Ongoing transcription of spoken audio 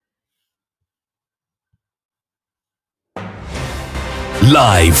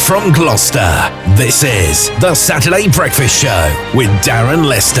Live from Gloucester, this is The Saturday Breakfast Show with Darren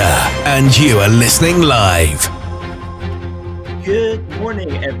Lester, and you are listening live. Good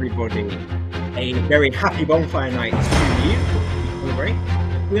morning, everybody. A very happy bonfire night to you.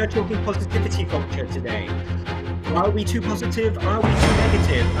 We are talking positivity culture today. Are we too positive? Are we too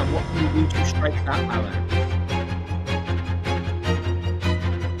negative? And what can we do to strike that balance?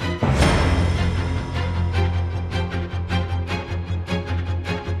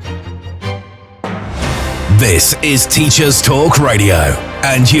 This is Teachers Talk Radio,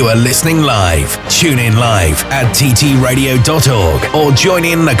 and you are listening live. Tune in live at ttradio.org or join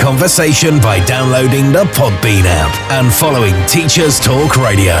in the conversation by downloading the Podbean app and following Teachers Talk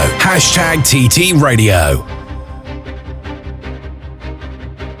Radio. #TT Radio.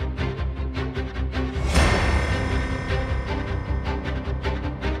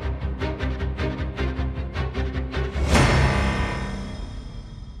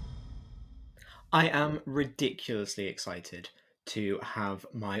 I am ridiculously excited to have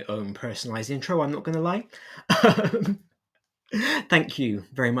my own personalized intro, I'm not going to lie. Thank you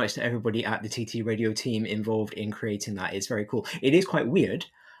very much to everybody at the TT Radio team involved in creating that. It's very cool. It is quite weird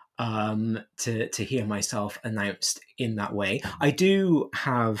to hear myself announced in that way. I do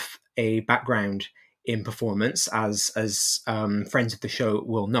have a background in performance, as friends of the show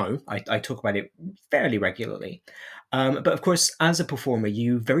will know. I talk about it fairly regularly. But of course, as a performer,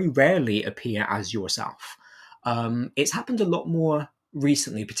 you very rarely appear as yourself. It's happened a lot more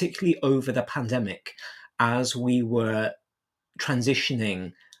recently, particularly over the pandemic, as we were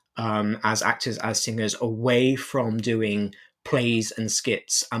transitioning as actors, as singers, away from doing plays and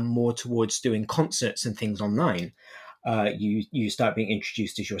skits and more towards doing concerts and things online. You start being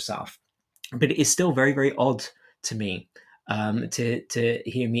introduced as yourself. But it is still very, very odd to me to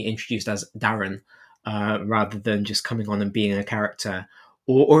hear me introduced as Darren, rather than just coming on and being a character,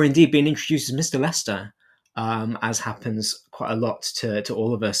 or indeed being introduced as Mr. Lester, as happens quite a lot to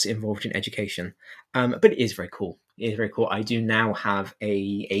all of us involved in education. But it is very cool. It is very cool. I do now have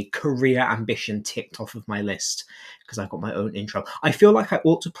a career ambition ticked off of my list because I've got my own intro. I feel like I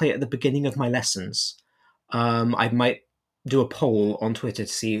ought to play it at the beginning of my lessons. I might do a poll on Twitter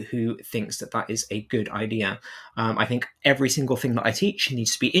to see who thinks that is a good idea. I think every single thing that I teach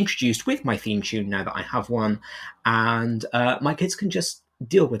needs to be introduced with my theme tune now that I have one, and my kids can just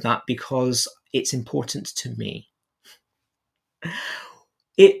deal with that because it's important to me.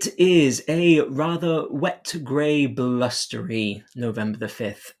 It is a rather wet, grey, blustery November the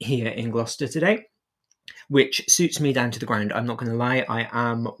 5th here in Gloucester today, which suits me down to the ground. I'm not going to lie, I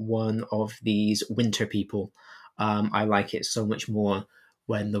am one of these winter people. I like it so much more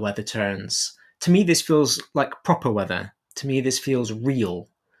when the weather turns. To me, this feels like proper weather. To me, this feels real.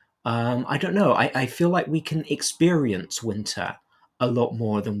 I don't know. I feel like we can experience winter a lot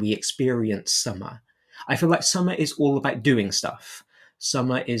more than we experience summer. I feel like summer is all about doing stuff.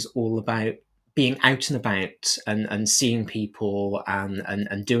 Summer is all about being out and about and seeing people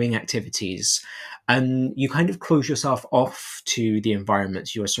and doing activities. And you kind of close yourself off to the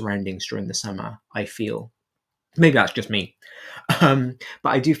environments, your surroundings during the summer, I feel. Maybe that's just me. But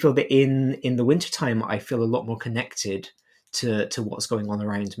I do feel that in the wintertime, I feel a lot more connected to what's going on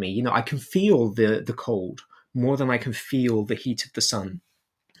around me. You know, I can feel the cold more than I can feel the heat of the sun.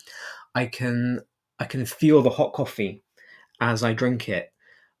 I can feel the hot coffee as I drink it.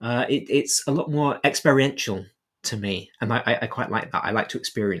 It's a lot more experiential to me, and I quite like that. I like to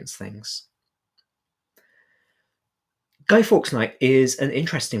experience things. Guy Fawkes Night is an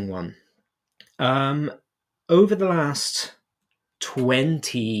interesting one. Over the last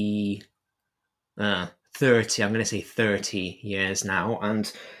 30, I'm going to say 30 years now, and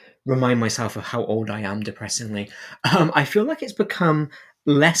remind myself of how old I am, depressingly, I feel like it's become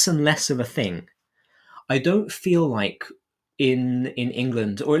less and less of a thing. I don't feel like in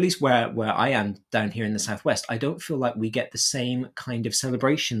England, or at least where I am down here in the southwest, I don't feel like we get the same kind of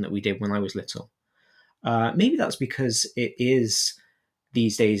celebration that we did when I was little. Maybe that's because it is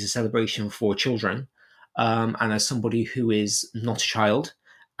these days a celebration for children. And as somebody who is not a child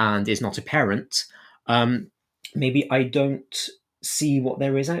and is not a parent, maybe I don't see what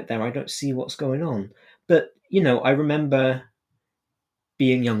there is out there. I don't see what's going on. But, you know, I remember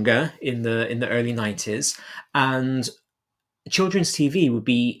being younger in the early 90s, and children's TV would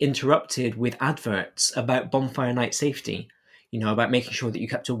be interrupted with adverts about bonfire night safety. You know, about making sure that you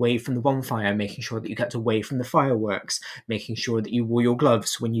kept away from the bonfire, making sure that you kept away from the fireworks, making sure that you wore your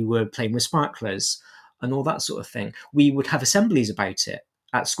gloves when you were playing with sparklers, and all that sort of thing. We would have assemblies about it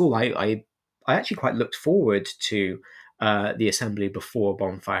at school. I actually quite looked forward to the assembly before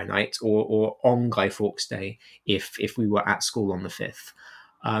Bonfire Night, or on Guy Fawkes Day if we were at school on the 5th.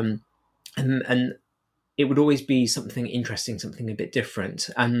 And it would always be something interesting, something a bit different.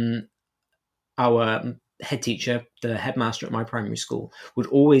 And our head teacher, the headmaster at my primary school, would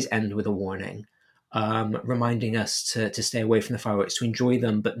always end with a warning, reminding us to stay away from the fireworks, to enjoy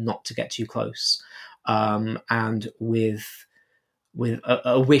them, but not to get too close. And with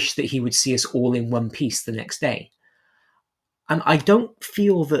a wish that he would see us all in one piece the next day. And I don't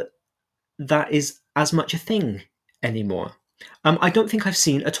feel that is as much a thing anymore. I don't think I've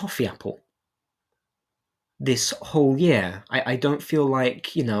seen a toffee apple this whole year. I don't feel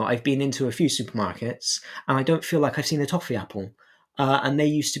like, I've been into a few supermarkets and I don't feel like I've seen a toffee apple. And they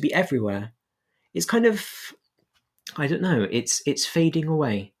used to be everywhere. It's kind of, I don't know, it's fading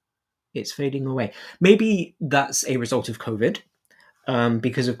away. It's fading away. Maybe that's a result of COVID,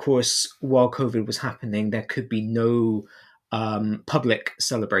 because of course, while COVID was happening, there could be no public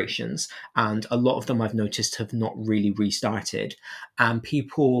celebrations, and a lot of them I've noticed have not really restarted. And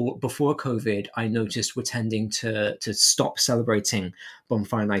people before COVID, I noticed, were tending to stop celebrating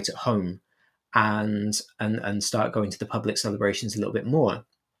Bonfire Night at home and start going to the public celebrations a little bit more.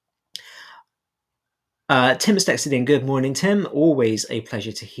 Tim has texted in. Good morning, Tim. Always a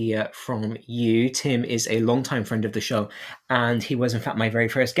pleasure to hear from you. Tim is a longtime friend of the show, and he was, in fact, my very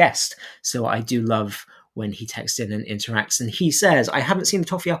first guest. So I do love when he texts in and interacts. And he says, I haven't seen the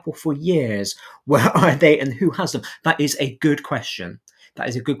toffee apple for years. Where are they and who has them? That is a good question. That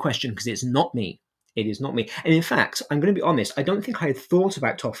is a good question, because it's not me. It is not me. And in fact, I'm going to be honest, I don't think I had thought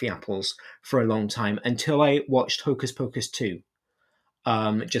about toffee apples for a long time until I watched Hocus Pocus 2,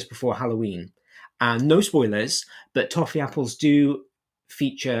 just before Halloween. And no spoilers, but toffee apples do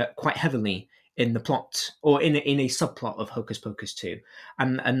feature quite heavily in the plot, or in a subplot of Hocus Pocus 2.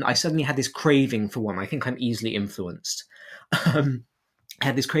 And I suddenly had this craving for one. I think I'm easily influenced. I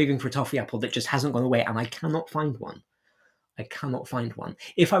had this craving for a toffee apple that just hasn't gone away, and I cannot find one. I cannot find one.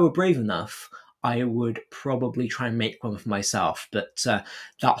 If I were brave enough, I would probably try and make one for myself. But that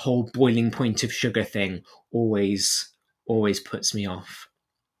whole boiling point of sugar thing always puts me off.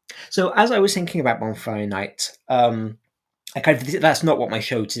 So as I was thinking about Bonfire Night, that's not what my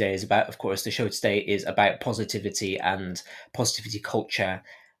show today is about. Of course, the show today is about positivity and positivity culture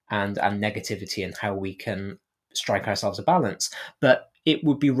and negativity, and how we can strike ourselves a balance. But it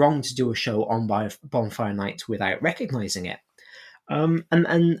would be wrong to do a show on Bonfire Night without recognizing it.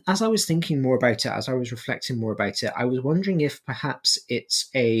 And as I was thinking more about it, as I was reflecting more about it, I was wondering if perhaps it's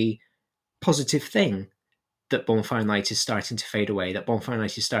a positive thing that Bonfire Night is starting to fade away, that Bonfire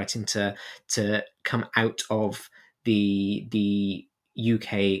Night is starting to come out of the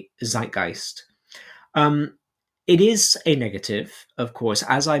UK zeitgeist. It is a negative, of course.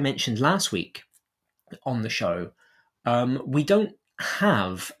 As I mentioned last week on the show, we don't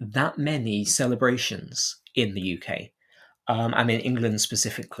have that many celebrations in the UK. I mean, England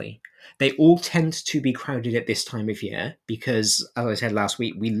specifically. They all tend to be crowded at this time of year because, as I said last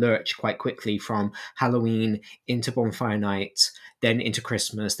week, we lurch quite quickly from Halloween into Bonfire Night, then into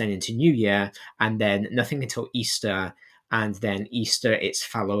Christmas, then into New Year, and then nothing until Easter, and then Easter, it's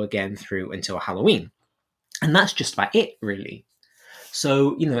fallow again through until Halloween. And that's just about it, really.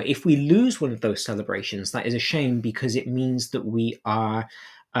 So, if we lose one of those celebrations, that is a shame, because it means that we are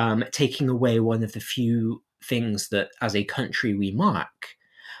taking away one of the few things that as a country we mark.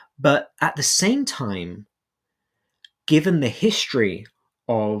 But at the same time, given the history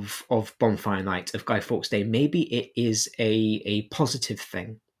of Bonfire Night, of Guy Fawkes Day, maybe it is a positive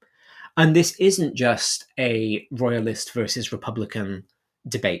thing. And this isn't just a royalist versus Republican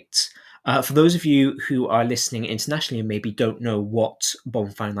debate. For those of you who are listening internationally and maybe don't know what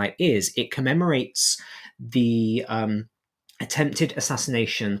Bonfire Night is, it commemorates the attempted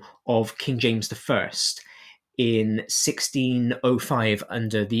assassination of King James I in 1605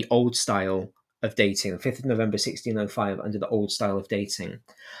 under the old style of dating, 5th of November 1605 under the old style of dating.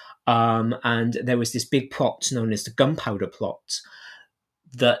 And there was this big plot known as the Gunpowder Plot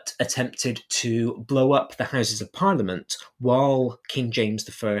that attempted to blow up the Houses of Parliament while King James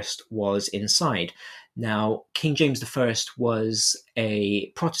I was inside. Now, King James I was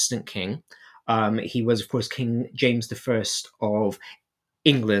a Protestant king. He was, of course, King James I of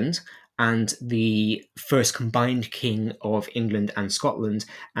England, and the first combined king of England and Scotland,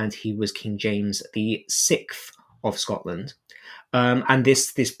 and he was King James VI of Scotland. And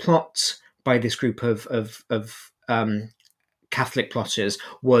this plot by this group of Catholic plotters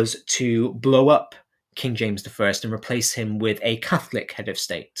was to blow up King James I and replace him with a Catholic head of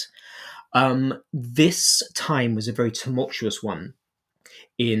state. This time was a very tumultuous one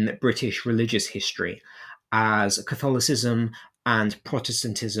in British religious history. as Catholicism and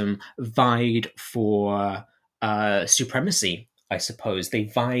Protestantism vied for supremacy, I suppose. They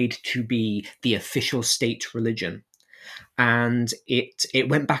vied to be the official state religion. And it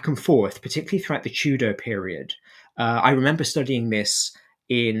went back and forth, particularly throughout the Tudor period. I remember studying this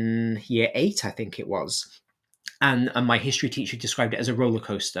in year 8, I think it was. And my history teacher described it as a roller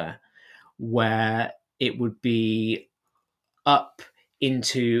coaster, where it would be up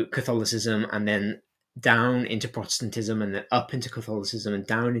into Catholicism and then down into Protestantism and then up into Catholicism and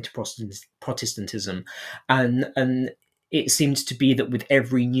down into Protestantism. And it seemed to be that with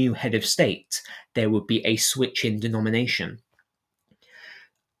every new head of state, there would be a switch in denomination.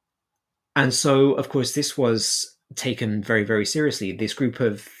 And so, of course, this was taken very, very seriously. This group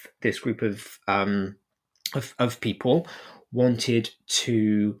of people wanted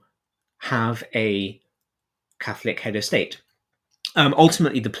to have a Catholic head of state.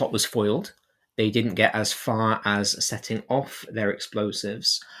 Ultimately, the plot was foiled. They didn't get as far as setting off their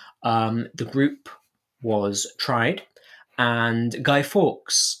explosives. The group was tried, and Guy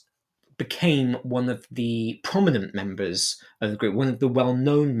Fawkes became one of the prominent members of the group, one of the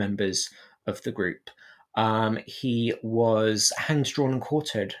well-known members of the group. He was hanged, drawn, and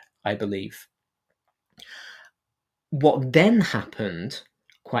quartered, I believe. What then happened,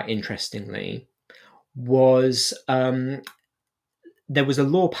 quite interestingly, was there was a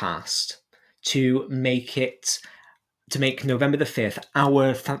law passed to make November the 5th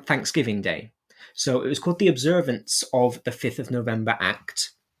our Thanksgiving Day. So it was called the Observance of the 5th of November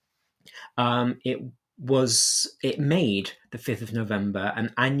Act. It made the 5th of November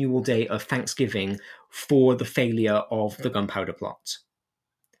an annual day of Thanksgiving for the failure of the gunpowder plot.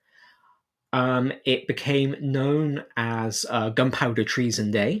 It became known as Gunpowder Treason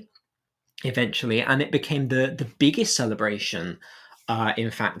Day eventually, and it became the biggest celebration,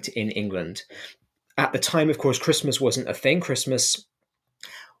 in fact, in England. At the time, of course, Christmas wasn't a thing. Christmas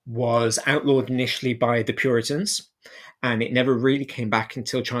was outlawed initially by the Puritans, and it never really came back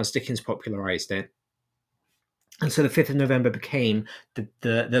until Charles Dickens popularized it. And so the 5th of November became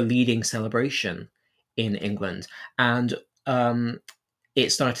the leading celebration in England. And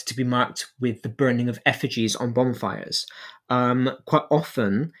it started to be marked with the burning of effigies on bonfires. Quite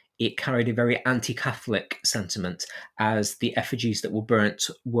often, it carried a very anti-Catholic sentiment, as the effigies that were burnt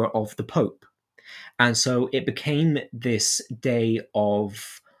were of the Pope. And so it became this day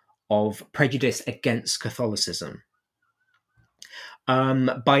of prejudice against Catholicism.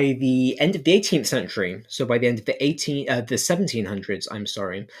 By the end of the 18th century, so by the end of the 1700s,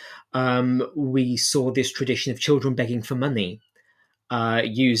 we saw this tradition of children begging for money,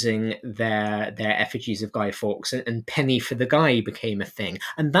 using their effigies of Guy Fawkes, and penny for the guy became a thing.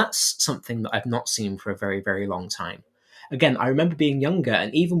 And that's something that I've not seen for a very, very long time. Again, I remember being younger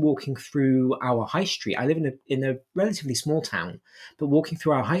and even walking through our high street. I live in a relatively small town, but walking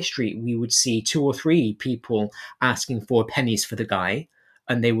through our high street, we would see 2 or 3 people asking for pennies for the guy,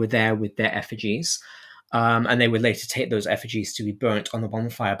 and they were there with their effigies, and they would later take those effigies to be burnt on the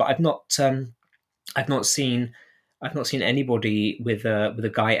bonfire. But I've not seen anybody with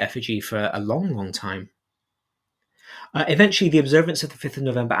a Guy effigy for a long, long time. Eventually, the Observance of the 5th of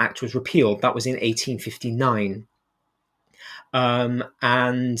November Act was repealed. That was in 1859. And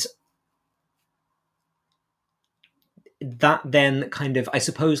that then kind of, I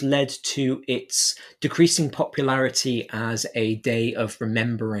suppose, led to its decreasing popularity as a day of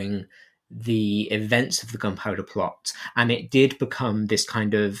remembering the events of the Gunpowder Plot. And it did become this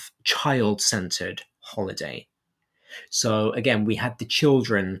kind of child-centered holiday. So again, we had the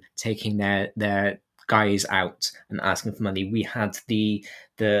children taking their guys out and asking for money. We had the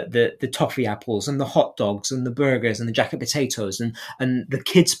toffee apples and the hot dogs and the burgers and the jacket potatoes, and the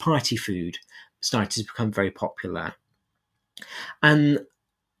kids' party food started to become very popular. And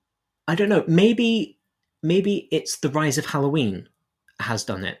I don't know, maybe it's the rise of Halloween has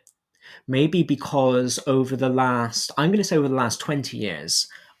done it. Maybe because over the last 20 years,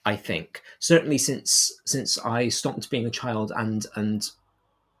 I think, certainly since I stopped being a child and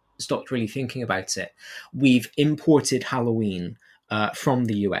stopped really thinking about it, we've imported Halloween from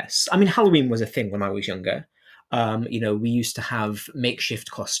the US. I mean, Halloween was a thing when I was younger. We used to have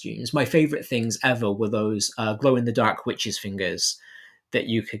makeshift costumes. My favorite things ever were those glow-in-the-dark witches' fingers that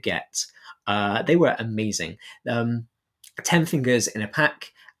you could get. They were amazing. 10 fingers in a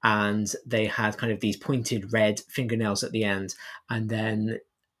pack, and they had kind of these pointed red fingernails at the end, and then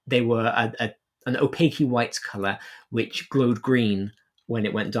they were an opaque white color which glowed green when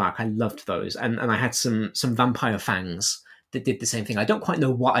it went dark. I loved those, and I had some vampire fangs that did the same thing. I don't quite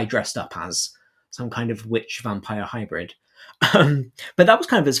know what I dressed up as, some kind of witch vampire hybrid. But that was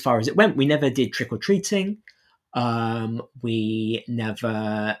kind of as far as it went. We never did trick-or-treating. We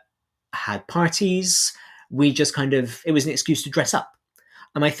never had parties. We just it was an excuse to dress up.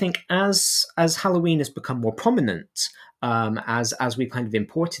 And I think as Halloween has become more prominent, as we kind of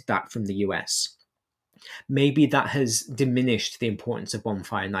imported that from the US, maybe that has diminished the importance of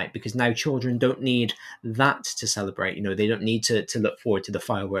Bonfire Night, because now children don't need that to celebrate. You know, they don't need to look forward to the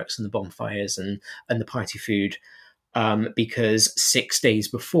fireworks and the bonfires and the party food, because 6 days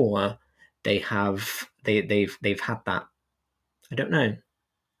before they've had that. I don't know.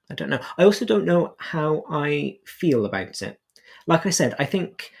 I also don't know how I feel about it. Like I said, I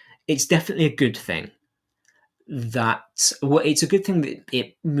think it's definitely a good thing it's a good thing that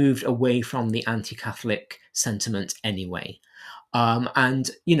it moved away from the anti-Catholic sentiment anyway. And,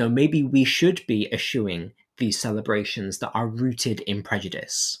 you know, maybe we should be eschewing these celebrations that are rooted in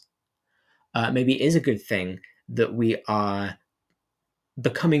prejudice. Maybe it is a good thing that we are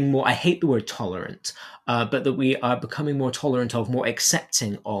becoming more, I hate the word tolerant, but that we are becoming more tolerant of, more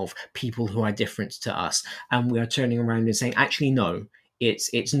accepting of people who are different to us. And we are turning around and saying, actually, no,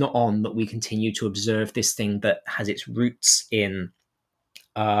 it's not on that we continue to observe this thing that has its roots in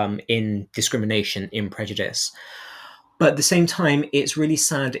discrimination, in prejudice. But at the same time, it's really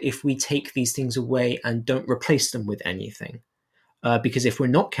sad if we take these things away and don't replace them with anything. Because if we're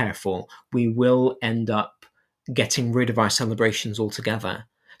not careful, we will end up getting rid of our celebrations altogether.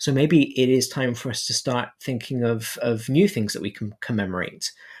 So maybe it is time for us to start thinking of new things that we can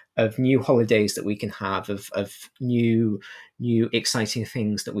commemorate, of new holidays that we can have, of new exciting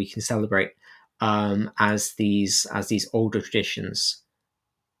things that we can celebrate, as these older traditions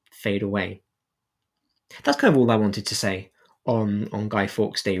fade away. That's kind of all I wanted to say on Guy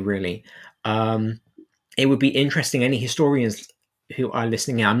Fawkes Day, really. It would be interesting, any historians who are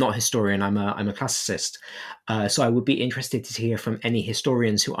listening. I'm not a historian, I'm a classicist. So I would be interested to hear from any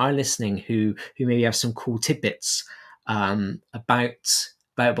historians who are listening who maybe have some cool tidbits about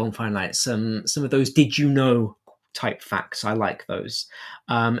Bonfire Night, some of those did you know type facts. I like those.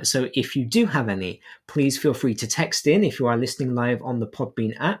 So if you do have any, please feel free to text in. If you are listening live on the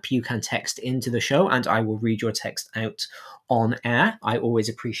Podbean app, you can text into the show and I will read your text out on air. I always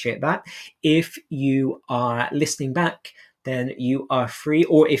appreciate that. If you are listening back, then you are free,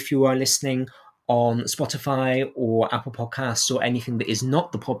 or if you are listening on Spotify or Apple Podcasts or anything that is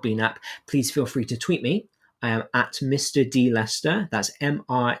not the Podbean app, please feel free to tweet me. I am at Mr. D. Lester. That's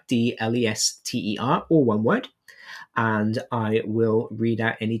MRDLESTER, all one word. And I will read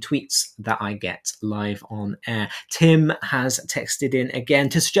out any tweets that I get live on air. Tim has texted in again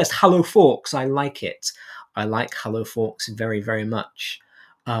to suggest Hello Fawkes. I like it. I like Hello Fawkes very, very much.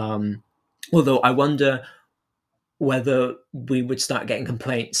 Although I wonder whether we would start getting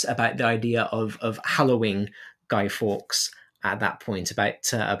complaints about the idea of hallowing Guy Fawkes at that point,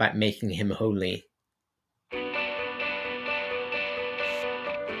 about making him holy.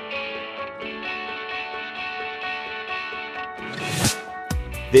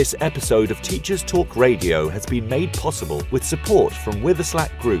 This episode of Teachers Talk Radio has been made possible with support from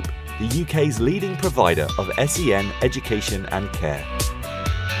Witherslack Group, the UK's leading provider of SEN education and care.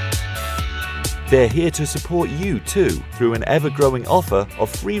 They're here to support you too through an ever-growing offer of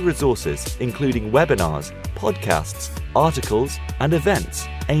free resources, including webinars, podcasts, articles, and events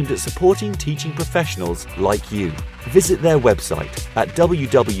aimed at supporting teaching professionals like you. Visit their website at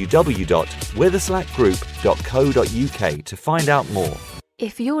www.witherslackgroup.co.uk to find out more.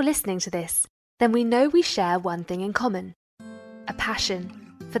 If you're listening to this, then we know we share one thing in common: a passion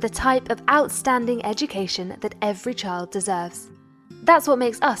for the type of outstanding education that every child deserves. That's what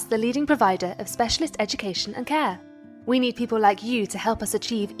makes us the leading provider of specialist education and care. We need people like you to help us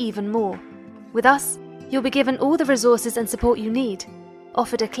achieve even more. With us, you'll be given all the resources and support you need,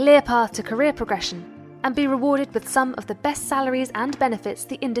 offered a clear path to career progression, and be rewarded with some of the best salaries and benefits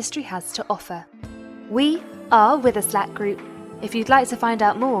the industry has to offer. We are Witherslack Group. If you'd like to find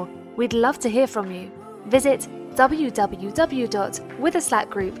out more, we'd love to hear from you. Visit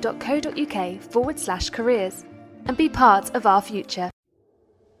www.witherslackgroup.co.uk/careers and be part of our future.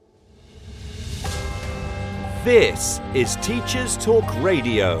 This is Teachers Talk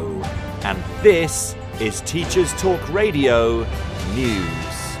Radio, and this is Teachers Talk Radio News.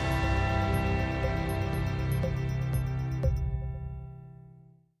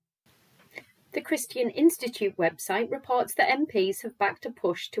 The Christian Institute website reports that MPs have backed a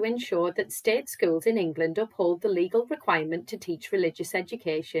push to ensure that state schools in England uphold the legal requirement to teach religious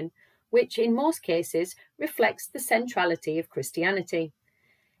education, which in most cases reflects the centrality of Christianity.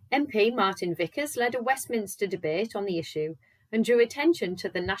 MP Martin Vickers led a Westminster debate on the issue and drew attention to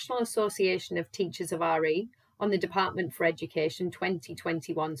the National Association of Teachers of RE on the Department for Education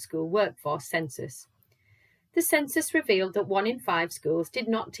 2021 school workforce census. The census revealed that 1 in 5 schools did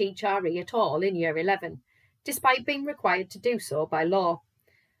not teach RE at all in Year 11, despite being required to do so by law.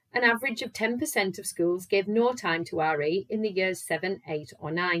 An average of 10% of schools gave no time to RE in the years 7, 8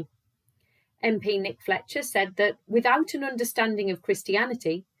 or 9. MP Nick Fletcher said that without an understanding of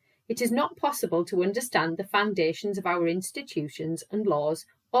Christianity, it is not possible to understand the foundations of our institutions and laws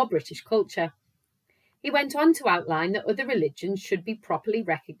or British culture. He went on to outline that other religions should be properly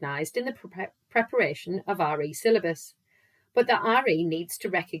recognised in the preparation of RE syllabus, but that RE needs to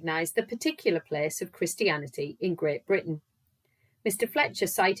recognise the particular place of Christianity in Great Britain. Mr Fletcher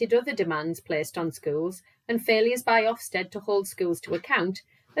cited other demands placed on schools and failures by Ofsted to hold schools to account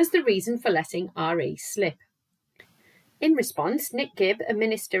as the reason for letting RE slip. In response, Nick Gibb, a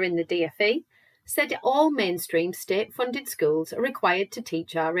minister in the DFE, said all mainstream state-funded schools are required to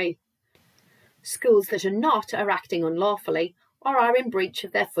teach RE. Schools that are not are acting unlawfully or are in breach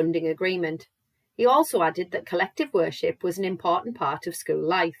of their funding agreement. He also added that collective worship was an important part of school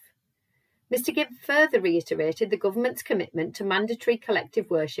life. Mr Gibb further reiterated the government's commitment to mandatory collective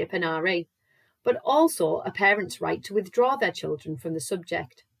worship and RE, but also a parent's right to withdraw their children from the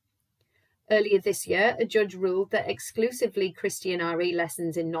subject. Earlier this year, a judge ruled that exclusively Christian RE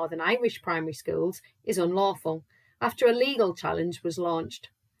lessons in Northern Irish primary schools is unlawful after a legal challenge was launched.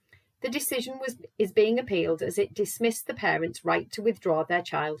 The decision is being appealed as it dismissed the parents' right to withdraw their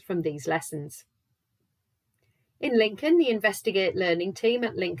child from these lessons. In Lincoln, the Investigate Learning team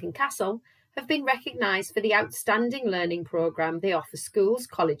at Lincoln Castle have been recognised for the outstanding learning programme they offer schools,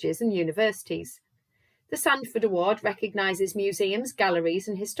 colleges and universities. The Sandford Award recognises museums, galleries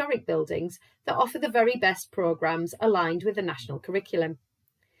and historic buildings that offer the very best programmes aligned with the national curriculum.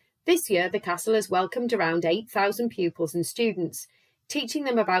 This year, the Castle has welcomed around 8,000 pupils and students, teaching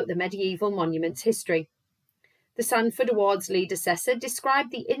them about the medieval monument's history. The Sandford Awards lead assessor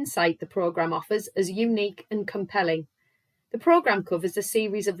described the insight the programme offers as unique and compelling. The programme covers a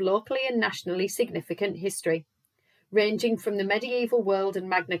series of locally and nationally significant history, ranging from the medieval world and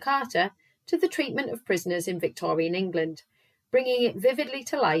Magna Carta to the treatment of prisoners in Victorian England, bringing it vividly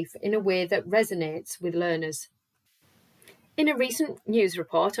to life in a way that resonates with learners. In a recent news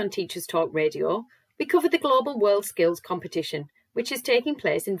report on Teachers Talk Radio, we covered the Global World Skills Competition, which is taking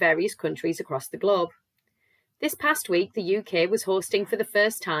place in various countries across the globe. This past week, the UK was hosting for the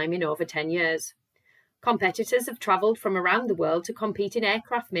first time in over 10 years. Competitors have travelled from around the world to compete in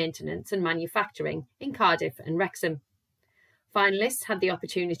aircraft maintenance and manufacturing in Cardiff and Wrexham. Finalists had the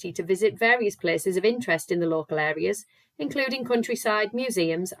opportunity to visit various places of interest in the local areas, including countryside,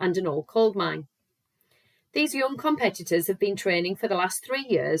 museums and an old coal mine. These young competitors have been training for the last 3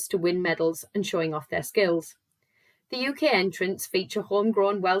 years to win medals and showing off their skills. The UK entrants feature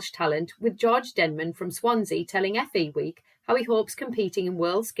homegrown Welsh talent, with George Denman from Swansea telling FE Week how he hopes competing in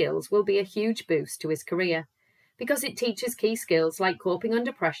world skills will be a huge boost to his career, because it teaches key skills like coping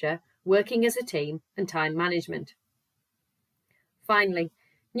under pressure, working as a team and time management. Finally,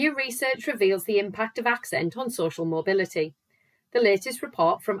 new research reveals the impact of accent on social mobility. The latest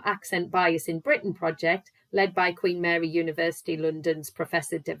report from Accent Bias in Britain project, led by Queen Mary University London's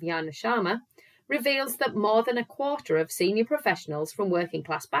Professor Devyana Sharma, reveals that more than a quarter of senior professionals from working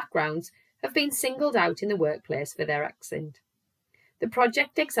class backgrounds have been singled out in the workplace for their accent. The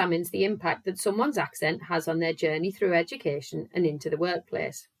project examines the impact that someone's accent has on their journey through education and into the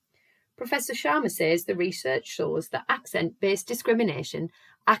workplace. Professor Sharma says the research shows that accent-based discrimination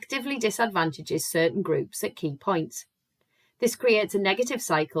actively disadvantages certain groups at key points. This creates a negative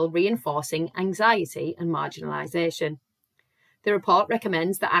cycle, reinforcing anxiety and marginalisation. The report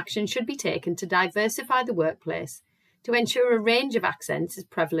recommends that action should be taken to diversify the workplace to ensure a range of accents is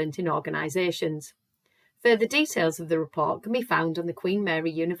prevalent in organisations. Further details of the report can be found on the Queen Mary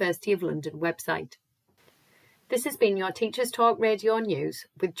University of London website. This has been your Teachers Talk Radio News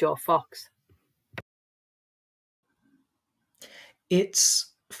with Joe Fox.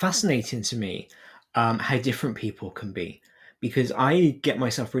 It's fascinating to me how different people can be, because I get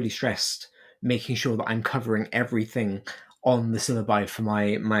myself really stressed making sure that I'm covering everything on the syllabi for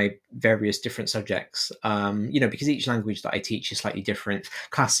my various different subjects, because each language that I teach is slightly different.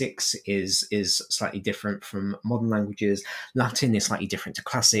 Classics is slightly different from modern languages. Latin is slightly different to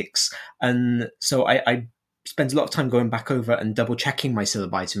classics. And so I spend a lot of time going back over and double checking my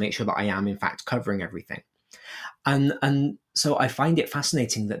syllabi to make sure that I am in fact covering everything. And so I find it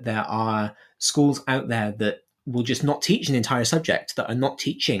fascinating that there are schools out there that will just not teach an entire subject, that are not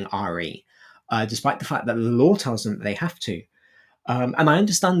teaching RE, despite the fact that the law tells them that they have to. And I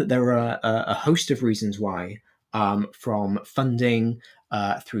understand that there are a host of reasons why, from funding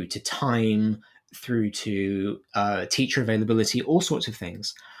through to time, through to teacher availability, all sorts of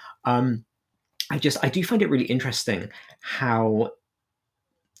things. I do find it really interesting how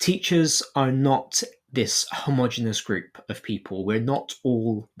teachers are not this homogenous group of people. We're not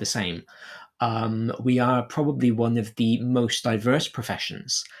all the same. We are probably one of the most diverse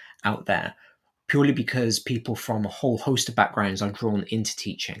professions out there, purely because people from a whole host of backgrounds are drawn into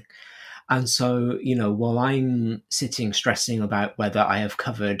teaching. And so, while I'm sitting stressing about whether I have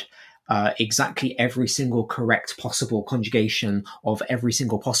covered exactly every single correct possible conjugation of every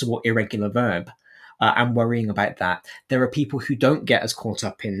single possible irregular verb, and worrying about that, there are people who don't get as caught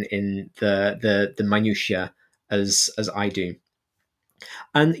up in the minutiae as I do.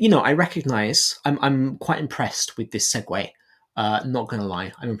 And I recognize I'm quite impressed with this segue. Not gonna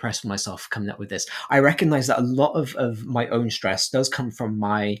lie, I'm impressed with myself coming up with this. I recognize that a lot of my own stress does come from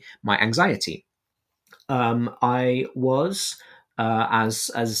my anxiety. I was,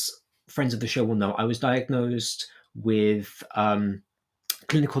 as friends of the show will know, I was diagnosed with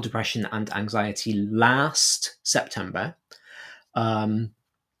clinical depression and anxiety last September. And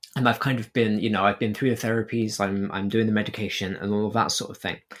I've kind of been, I've been through the therapies, I'm doing the medication and all of that sort of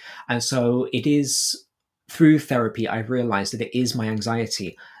thing. And so it is through therapy, I've realized that it is my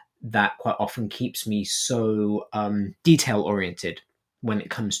anxiety that quite often keeps me so detail oriented when it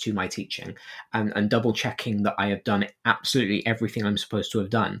comes to my teaching, and double checking that I have done absolutely everything I'm supposed to have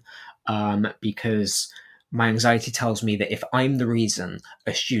done. Because my anxiety tells me that if I'm the reason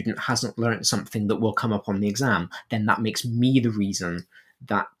a student hasn't learned something that will come up on the exam, then that makes me the reason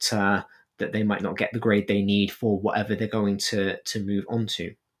that that they might not get the grade they need for whatever they're going to move on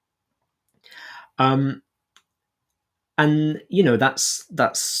to. And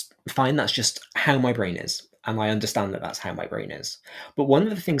that's fine. That's just how my brain is, and I understand that that's how my brain is. But one of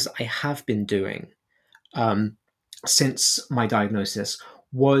the things that I have been doing since my diagnosis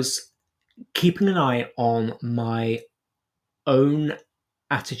was keeping an eye on my own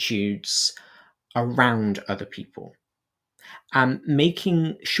attitudes around other people, and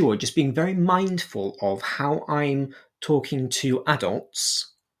making sure, just being very mindful of how I'm talking to adults.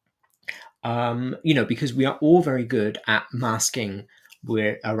 Because we are all very good at masking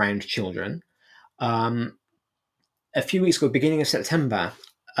we're around children. A few weeks ago, beginning of September,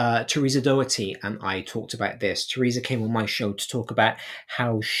 Teresa Doherty and I talked about this. Teresa came on my show to talk about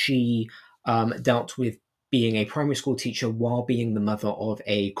how she dealt with being a primary school teacher while being the mother of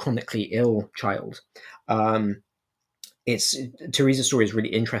a chronically ill child. Teresa's story is really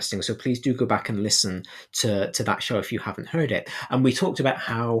interesting, so please do go back and listen to that show if you haven't heard it. And we talked about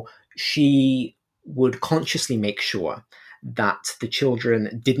how she would consciously make sure that the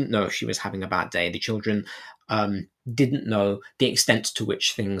children didn't know if she was having a bad day. The children didn't know the extent to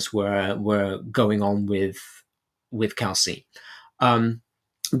which things were going on with Kelsey,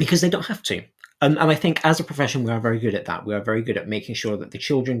 because they don't have to. And I think as a profession, we are very good at that. We are very good at making sure that the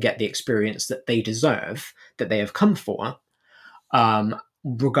children get the experience that they deserve, that they have come for,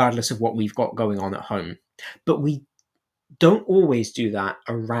 regardless of what we've got going on at home. But we don't always do that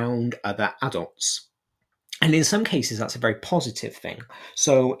around other adults. And in some cases, that's a very positive thing.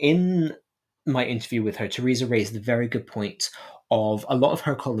 So in my interview with her, Teresa raised the very good point of a lot of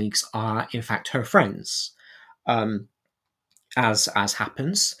her colleagues are, in fact, her friends. As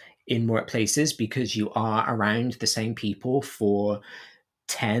happens in workplaces, because you are around the same people for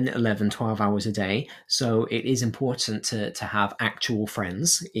 10, 11, 12 hours a day. So it is important to have actual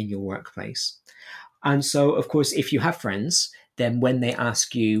friends in your workplace. And so, of course, if you have friends, then when they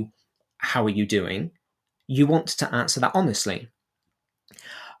ask you, how are you doing? You want to answer that honestly.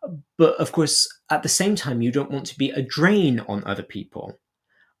 But of course, at the same time, you don't want to be a drain on other people.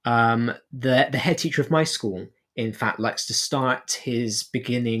 The head teacher of my school, in fact, likes to start his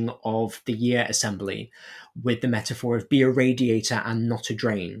beginning of the year assembly with the metaphor of be a radiator and not a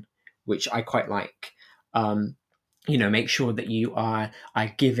drain, which I quite like. Make sure that you are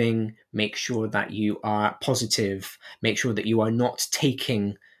giving, make sure that you are positive, make sure that you are not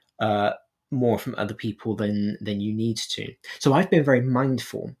taking more from other people than you need to. So I've been very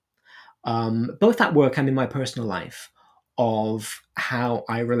mindful, both at work and in my personal life, of how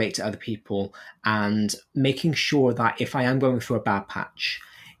I relate to other people, and making sure that if I am going through a bad patch,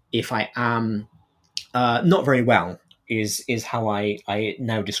 if I am not very well, is how I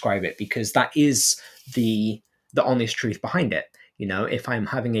now describe it, because that is the honest truth behind it. If I'm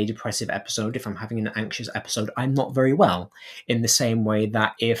having a depressive episode, if I'm having an anxious episode, I'm not very well, in the same way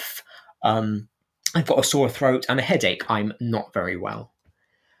that if I've got a sore throat and a headache, I'm not very well.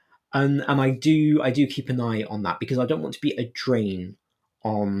 And I do keep an eye on that, because I don't want to be a drain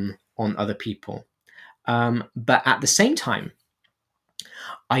on other people. But at the same time,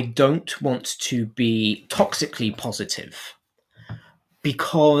 I don't want to be toxically positive,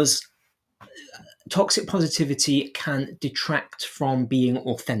 because toxic positivity can detract from being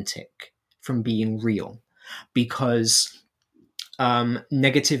authentic, from being real, because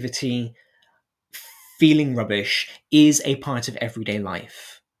negativity, feeling rubbish, is a part of everyday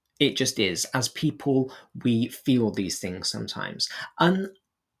life. It just is. As people, we feel these things sometimes. And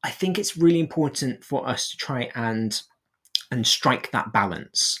I think it's really important for us to try and strike that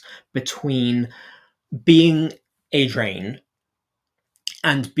balance between being a drain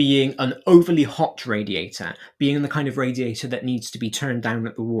and being an overly hot radiator, being the kind of radiator that needs to be turned down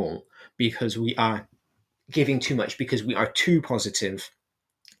at the wall because we are giving too much, because we are too positive,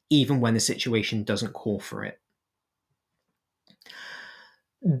 even when the situation doesn't call for it.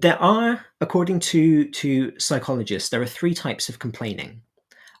 There are, according to psychologists, there are 3 types of complaining.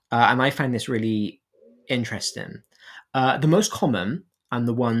 And I find this really interesting. The most common, and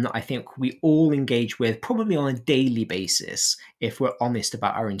the one that I think we all engage with probably on a daily basis, if we're honest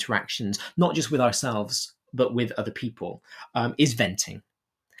about our interactions, not just with ourselves, but with other people, is venting.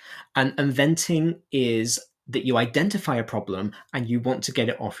 And venting is that you identify a problem and you want to get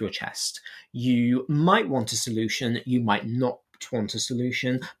it off your chest. You might want a solution, you might not want a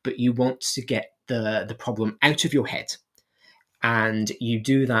solution, but you want to get the problem out of your head. And you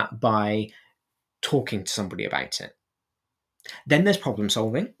do that by talking to somebody about it. Then there's problem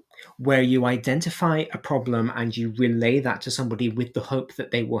solving, where you identify a problem and you relay that to somebody with the hope that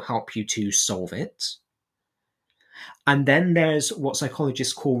they will help you to solve it. And then there's what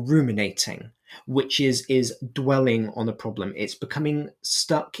psychologists call ruminating, which is dwelling on a problem. It's becoming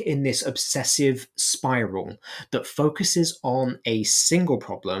stuck in this obsessive spiral that focuses on a single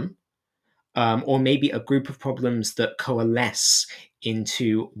problem, or maybe a group of problems that coalesce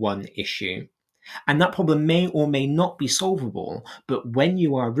into one issue. And that problem may or may not be solvable, but when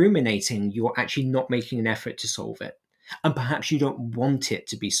you are ruminating, you're actually not making an effort to solve it. And perhaps you don't want it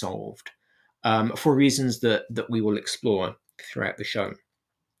to be solved, for reasons that we will explore throughout the show.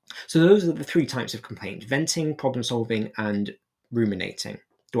 So those are the 3 types of complaint: venting, problem solving, and ruminating,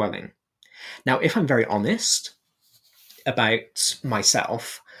 dwelling. Now, if I'm very honest about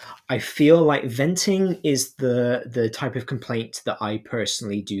myself, I feel like venting is the type of complaint that I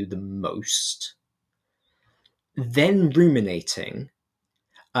personally do the most. Then ruminating,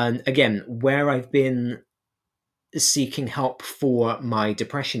 and again, where I've been seeking help for my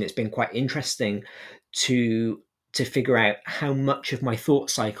depression, it's been quite interesting to figure out how much of my thought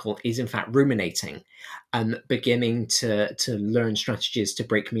cycle is in fact ruminating, and beginning to learn strategies to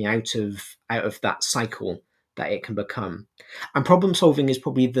break me out of that cycle that it can become. And problem solving is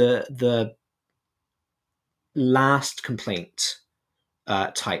probably the last complaint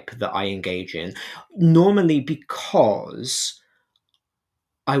type that I engage in, normally because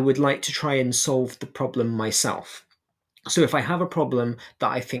I would like to try and solve the problem myself. So if I have a problem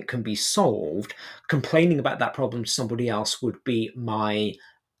that I think can be solved, complaining about that problem to somebody else would be my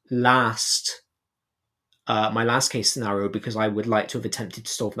last case scenario, because I would like to have attempted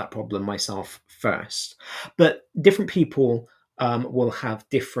to solve that problem myself first. But different people will have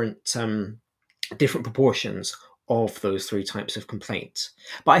different proportions of those 3 types of complaints.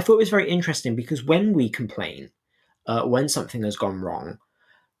 But I thought it was very interesting, because when we complain, when something has gone wrong,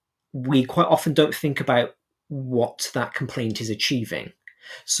 we quite often don't think about what that complaint is achieving.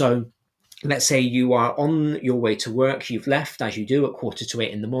 So let's say you are on your way to work, you've left, as you do, at 7:45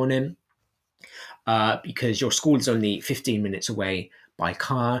 in the morning, because your school is only 15 minutes away by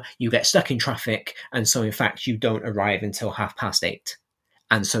car. You get stuck in traffic, and so in fact you don't arrive until 8:30.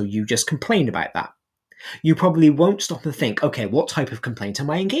 And so you just complain about that. You probably won't stop and think, okay, what type of complaint am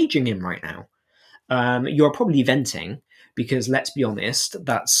I engaging in right now? You're probably venting, because let's be honest,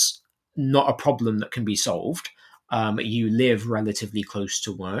 that's not a problem that can be solved. You live relatively close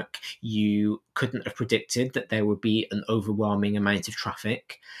to work. You couldn't have predicted that there would be an overwhelming amount of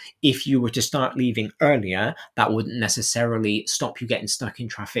traffic. If you were to start leaving earlier, that wouldn't necessarily stop you getting stuck in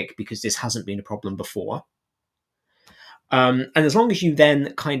traffic, because this hasn't been a problem before. And as long as you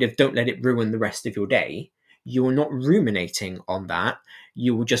then kind of don't let it ruin the rest of your day, you're not ruminating on that.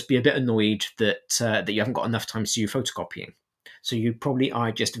 You will just be a bit annoyed that you haven't got enough time to do photocopying. So you probably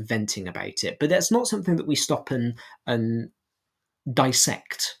are just venting about it. But that's not something that we stop and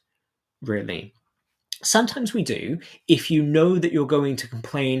dissect, really. Sometimes we do, if you know that you're going to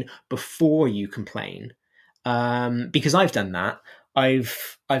complain before you complain. Because I've done that.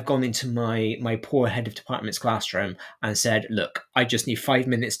 I've gone into my poor head of department's classroom and said, look, I just need 5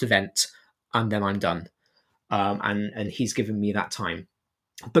 minutes to vent, and then I'm done. And he's given me that time.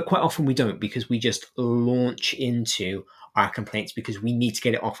 But quite often we don't, because we just launch into our complaints because we need to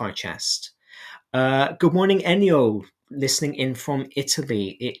get it off our chest. Good morning, Ennio, listening in from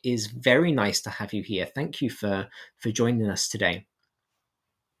Italy. It is very nice to have you here. Thank you for joining us today.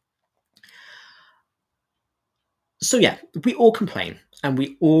 So yeah, we all complain, and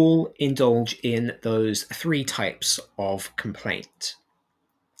we all indulge in those 3 types of complaint.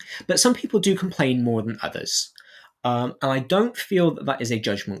 But some people do complain more than others. And I don't feel that that is a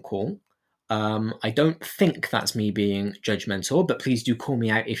judgment call. I don't think that's me being judgmental, but please do call me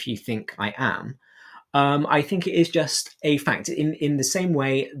out if you think I am. I think it is just a fact. In the same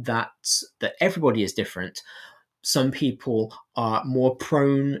way that everybody is different, some people are more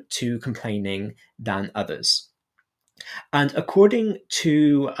prone to complaining than others. And according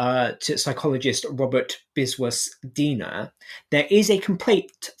to psychologist Robert Biswas-Diener, there is a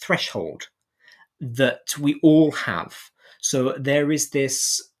complaint threshold that we all have. So there is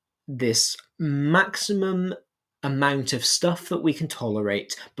this maximum amount of stuff that we can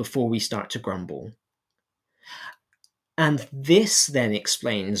tolerate before we start to grumble. And this then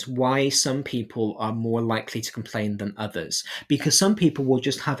explains why some people are more likely to complain than others, because some people will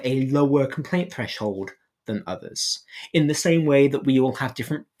just have a lower complaint threshold than others, in the same way that we all have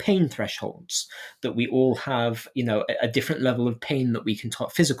different pain thresholds, that we all have, a different level of pain that we can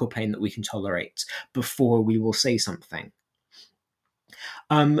physical pain that we can tolerate before we will say something.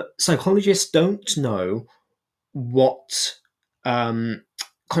 Psychologists don't know what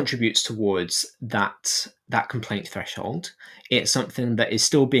contributes towards that complaint threshold. It's something that is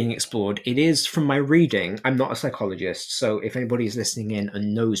still being explored. It is, from my reading, I'm not a psychologist, so if anybody is listening in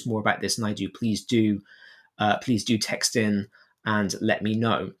and knows more about this than I do, please do text in and let me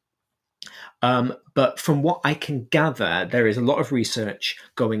know. But from what I can gather, there is a lot of research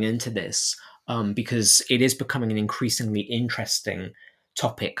going into this, because it is becoming an increasingly interesting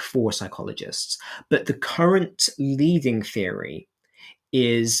topic for psychologists. But the current leading theory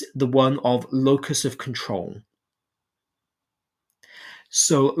is the one of locus of control.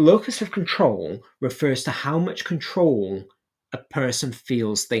 So locus of control refers to how much control a person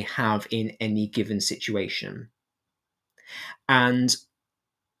feels they have in any given situation. And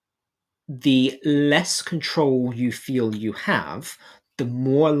the less control you feel you have, the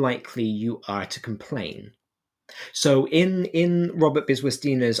more likely you are to complain. So in Robert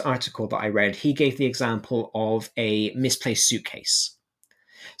Biswas-Diener's article that I read, he gave the example of a misplaced suitcase.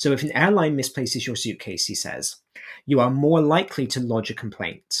 So if an airline misplaces your suitcase, he says, you are more likely to lodge a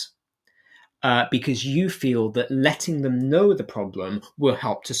complaint because you feel that letting them know the problem will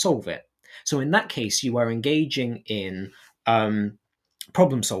help to solve it. So in that case, you are engaging in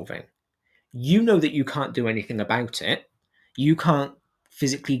problem solving. You know that you can't do anything about it. You can't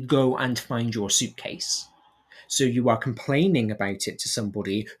physically go and find your suitcase. So you are complaining about it to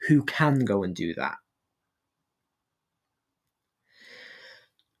somebody who can go and do that.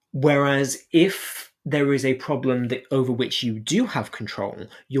 Whereas if there is a problem over which you do have control,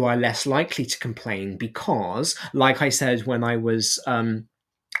 you are less likely to complain because, like I said when I was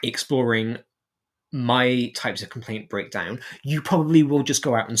exploring my types of complaint breakdown, you probably will just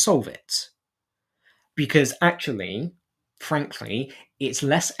go out and solve it. Because actually, frankly, it's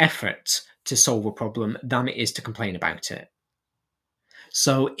less effort to solve a problem than it is to complain about it.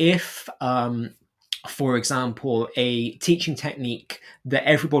 So if, for example, a teaching technique that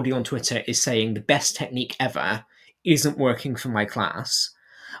everybody on Twitter is saying the best technique ever isn't working for my class,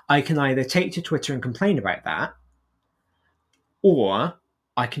 I can either take to Twitter and complain about that, or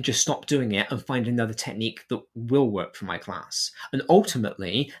I can just stop doing it and find another technique that will work for my class. And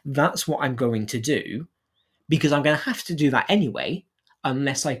ultimately, that's what I'm going to do, because I'm going to have to do that anyway,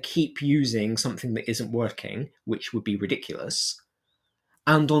 unless I keep using something that isn't working, which would be ridiculous.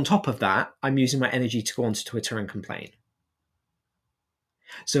 And on top of that, I'm using my energy to go onto Twitter and complain.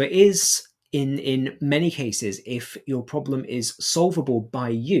 So it is, in many cases, if your problem is solvable by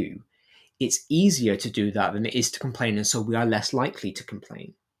you, it's easier to do that than it is to complain, and so we are less likely to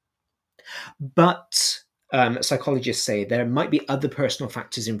complain. But psychologists say there might be other personal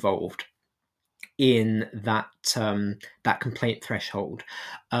factors involved in that complaint threshold,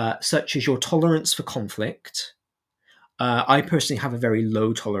 such as your tolerance for conflict. I personally have a very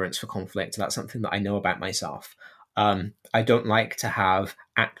low tolerance for conflict. That's something that I know about myself. I don't like to have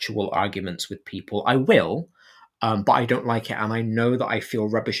actual arguments with people. I will, but I don't like it, and I know that I feel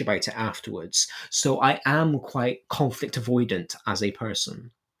rubbish about it afterwards. So I am quite conflict avoidant as a person.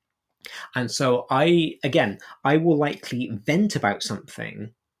 And so I will likely vent about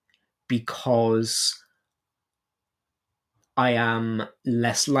something because I am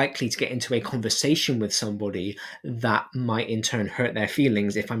less likely to get into a conversation with somebody that might in turn hurt their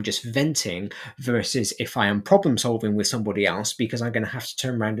feelings if I'm just venting, versus if I am problem solving with somebody else, because I'm going to have to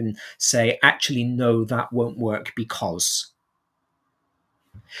turn around and say, actually, no, that won't work because.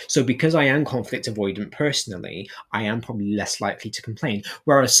 So because I am conflict avoidant personally, I am probably less likely to complain.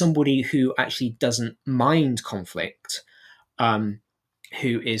 Whereas somebody who actually doesn't mind conflict,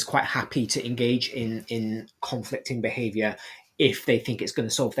 who is quite happy to engage in conflicting behavior if they think it's going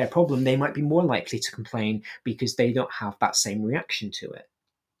to solve their problem, they might be more likely to complain because they don't have that same reaction to it.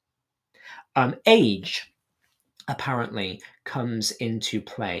 Age apparently comes into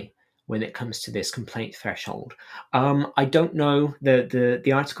play when it comes to this complaint threshold. I don't know,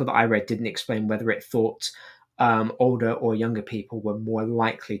 the article that I read didn't explain whether it thought older or younger people were more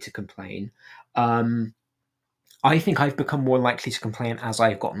likely to complain. I think I've become more likely to complain as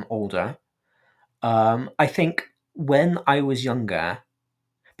I've gotten older. I think when I was younger,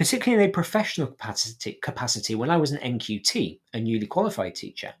 particularly in a professional capacity, when I was an NQT, a newly qualified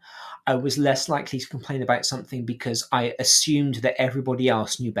teacher, I was less likely to complain about something because I assumed that everybody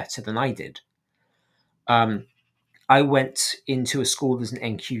else knew better than I did. I went into a school as an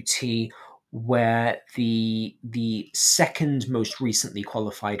NQT where the second most recently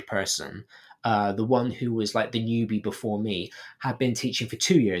qualified person, the one who was like the newbie before me, had been teaching for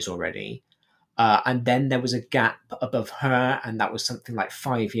 2 years already. And then there was a gap above her, and that was something like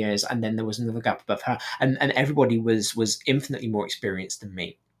 5 years. And then there was another gap above her, and everybody was infinitely more experienced than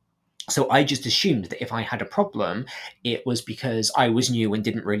me. So I just assumed that if I had a problem, it was because I was new and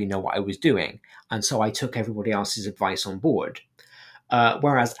didn't really know what I was doing. And so I took everybody else's advice on board.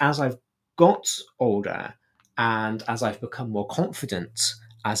 Whereas as I've got older and as I've become more confident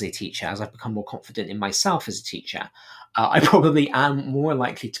as a teacher, as I've become more confident in myself as a teacher, I probably am more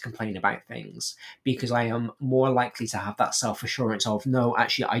likely to complain about things because I am more likely to have that self-assurance of, no,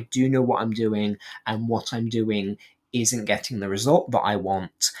 actually, I do know what I'm doing, and what I'm doing isn't getting the result that I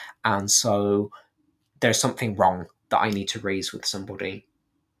want. And so there's something wrong that I need to raise with somebody.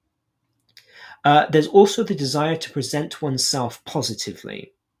 There's also the desire to present oneself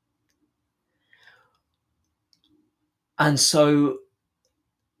positively. And so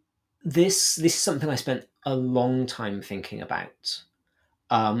this is something I spent a long time thinking about.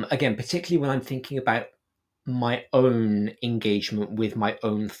 Again, particularly when I'm thinking about my own engagement with my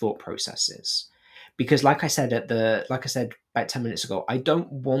own thought processes. Because like I said about 10 minutes ago, I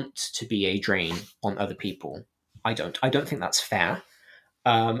don't want to be a drain on other people. I don't think that's fair.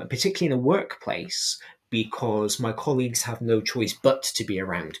 Particularly in a workplace, because my colleagues have no choice but to be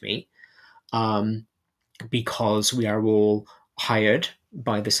around me, because we are all hired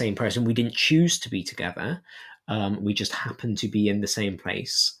by the same person. We didn't choose to be together. We just happen to be in the same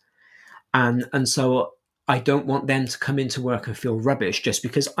place. And so I don't want them to come into work and feel rubbish just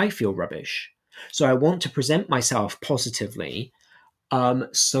because I feel rubbish. So I want to present myself positively,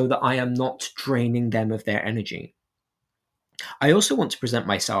 so that I am not draining them of their energy. I also want to present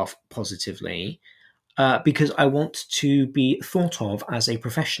myself positively because I want to be thought of as a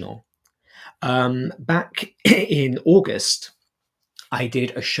professional. Back in August, I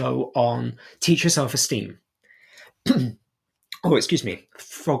did a show on teacher self-esteem. Oh, excuse me,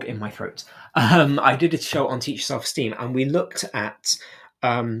 frog in my throat. I did a show on teacher self-esteem, and we looked at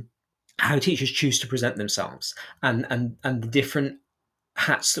how teachers choose to present themselves, and the different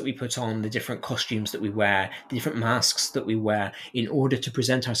hats that we put on, the different costumes that we wear, the different masks that we wear in order to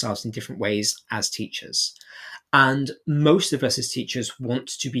present ourselves in different ways as teachers. And most of us as teachers want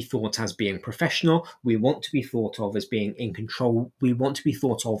to be thought as being professional. We want to be thought of as being in control. We want to be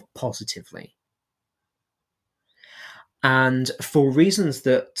thought of positively. And for reasons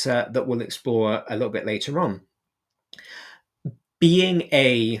that we'll explore a little bit later on, being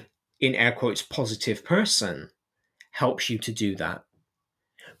a, in air quotes, positive person helps you to do that.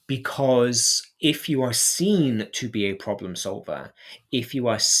 Because if you are seen to be a problem solver, if you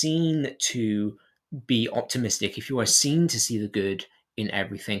are seen to be optimistic, if you are seen to see the good in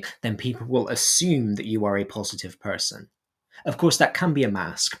everything, then people will assume that you are a positive person. Of course, that can be a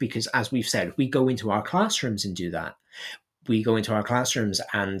mask because, as we've said, we go into our classrooms and do that. We go into our classrooms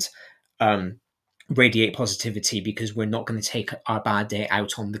and radiate positivity because we're not going to take our bad day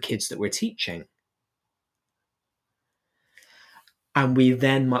out on the kids that we're teaching. And we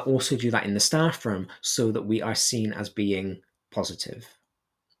then might also do that in the staff room so that we are seen as being positive.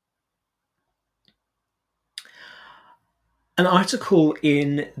 An article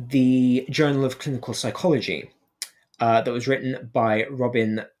in the Journal of Clinical Psychology that was written by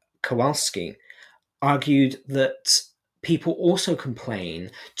Robin Kowalski argued that people also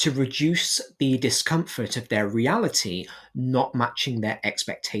complain to reduce the discomfort of their reality not matching their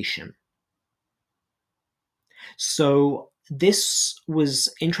expectation. So this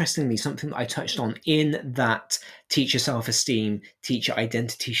was interestingly something that I touched on in that teacher self-esteem, teacher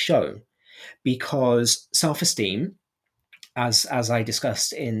identity show, because self-esteem, as I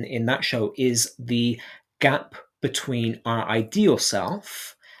discussed in that show, is the gap between our ideal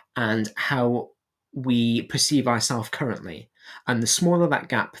self and how we perceive ourselves currently. And the smaller that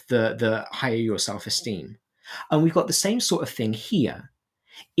gap, the higher your self-esteem. And we've got the same sort of thing here.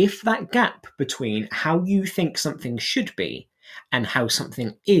 If that gap between how you think something should be and how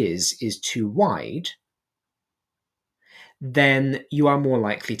something is too wide, then you are more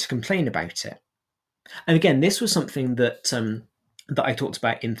likely to complain about it. And again, this was something that that I talked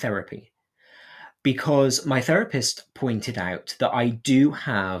about in therapy, because my therapist pointed out that I do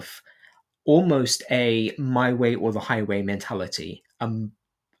have almost a my way or the highway mentality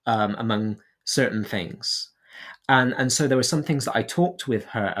among certain things. And so there were some things that I talked with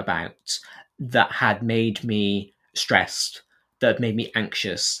her about that had made me stressed, that had made me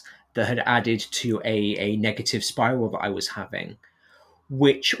anxious, that had added to a negative spiral that I was having,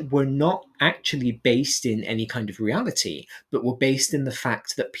 which were not actually based in any kind of reality, but were based in the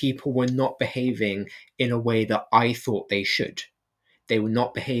fact that people were not behaving in a way that I thought they should. They were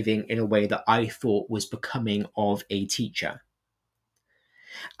not behaving in a way that I thought was becoming of a teacher.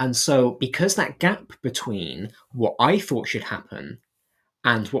 And so, because that gap between what I thought should happen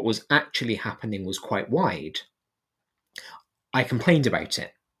and what was actually happening was quite wide, I complained about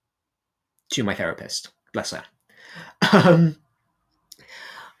it to my therapist. Bless her.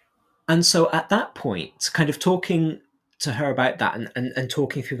 And so at that point, kind of talking to her about that and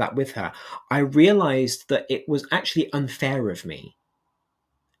talking through that with her, I realized that it was actually unfair of me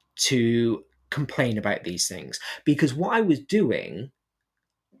to complain about these things, because what I was doing,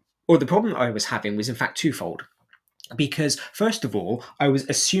 or the problem that I was having, was in fact twofold. Because first of all, I was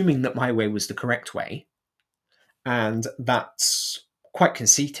assuming that my way was the correct way, and that's quite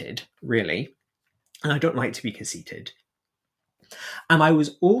conceited, really, and I don't like to be conceited. And I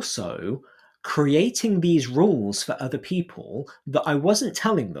was also creating these rules for other people that I wasn't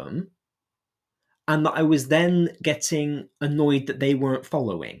telling them, and that I was then getting annoyed that they weren't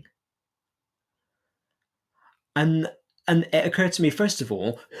following. And it occurred to me, first of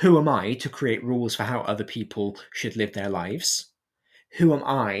all, who am I to create rules for how other people should live their lives? Who am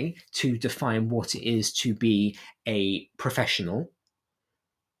I to define what it is to be a professional?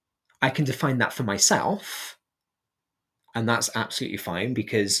 I can define that for myself, and that's absolutely fine,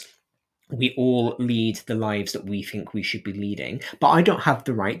 because we all lead the lives that we think we should be leading. But I don't have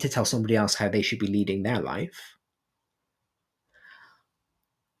the right to tell somebody else how they should be leading their life.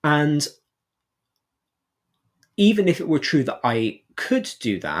 And even if it were true that I could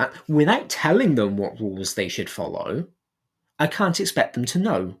do that without telling them what rules they should follow, I can't expect them to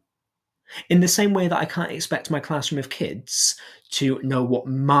know. In the same way that I can't expect my classroom of kids to know what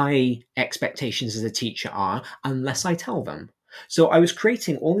my expectations as a teacher are unless I tell them. So I was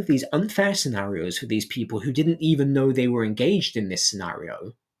creating all of these unfair scenarios for these people who didn't even know they were engaged in this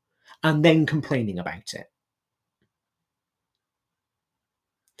scenario, and then complaining about it.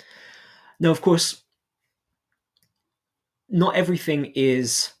 Now, of course, not everything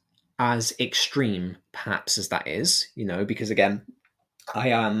is as extreme, perhaps, as that is, because again, I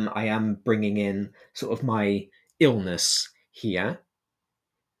am bringing in sort of my illness here.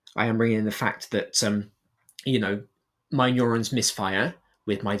 I am bringing in the fact that, my neurons misfire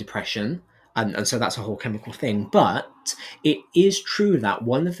with my depression, and so that's a whole chemical thing. But it is true that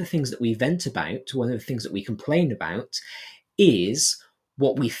one of the things that we vent about, one of the things that we complain about, is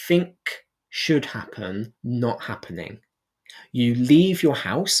what we think should happen not happening. You leave your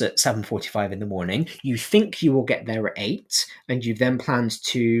house at 7:45 in the morning, you think you will get there at 8, and you've then planned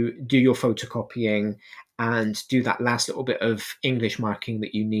to do your photocopying and do that last little bit of English marking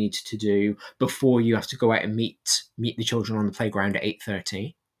that you need to do before you have to go out and meet the children on the playground at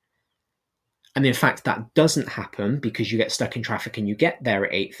 8:30. And in fact, that doesn't happen because you get stuck in traffic and you get there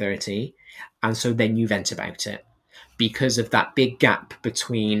at 8:30, and so then you vent about it because of that big gap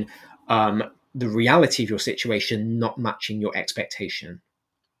between the reality of your situation not matching your expectation.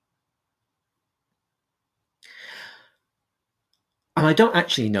 And I don't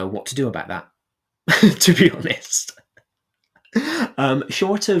actually know what to do about that, to be honest.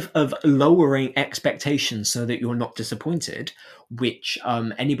 Short of lowering expectations so that you're not disappointed, which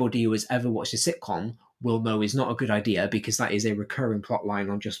anybody who has ever watched a sitcom will know is not a good idea, because that is a recurring plot line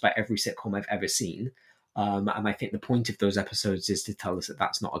on just about every sitcom I've ever seen. And I think the point of those episodes is to tell us that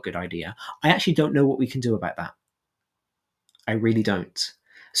that's not a good idea. I actually don't know what we can do about that. I really don't.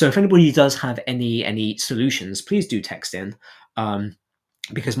 So if anybody does have any solutions, please do text in,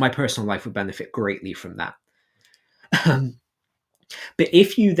 because my personal life would benefit greatly from that. But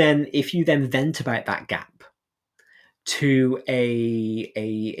if you then vent about that gap to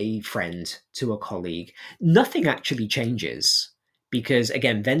a friend, to a colleague, nothing actually changes. Because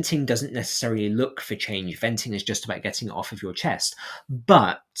again, venting doesn't necessarily look for change. Venting is just about getting it off of your chest.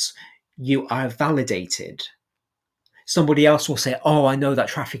 But you are validated. Somebody else will say, oh, I know that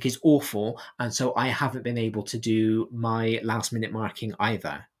traffic is awful, and so I haven't been able to do my last minute marking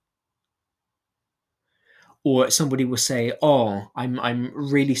either. Or somebody will say, oh, I'm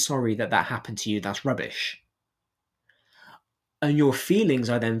really sorry that happened to you. That's rubbish. And your feelings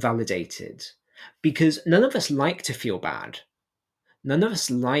are then validated, because none of us like to feel bad. None of us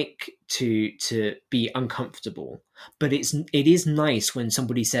like to be uncomfortable, but it is nice when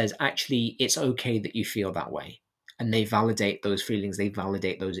somebody says, actually, it's okay that you feel that way. And they validate those feelings, they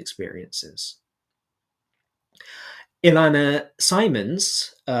validate those experiences. Ilana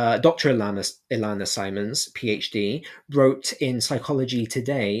Simons, Dr. Ilana Simons, PhD, wrote in Psychology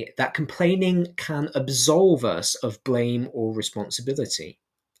Today that complaining can absolve us of blame or responsibility.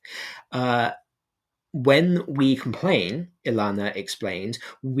 When we complain, Ilana explained,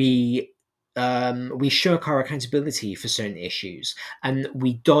 we shirk our accountability for certain issues, and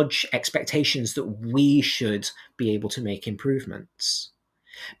we dodge expectations that we should be able to make improvements.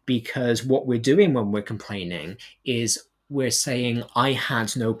 Because what we're doing when we're complaining is we're saying, I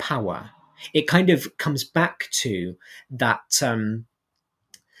had no power. It kind of comes back to that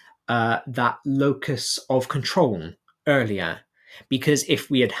that locus of control earlier. Because if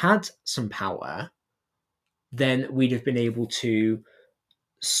we had had some power, then we'd have been able to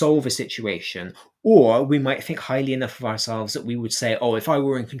solve a situation, or we might think highly enough of ourselves that we would say, oh, if I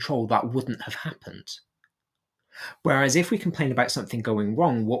were in control, that wouldn't have happened. Whereas if we complain about something going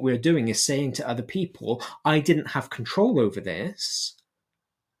wrong, what we're doing is saying to other people, I didn't have control over this,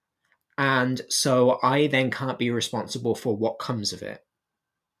 and so I then can't be responsible for what comes of it.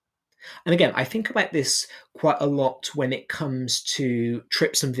 And again, I think about this quite a lot when it comes to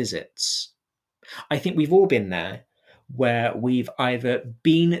trips and visits. I think we've all been there, where we've either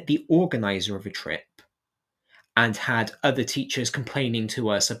been the organizer of a trip and had other teachers complaining to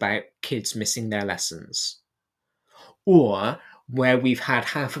us about kids missing their lessons, or where we've had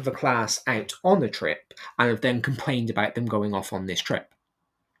half of a class out on a trip and have then complained about them going off on this trip.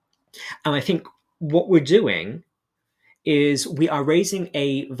 And I think what we're doing is we are raising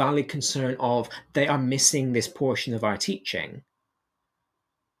a valid concern of they are missing this portion of our teaching.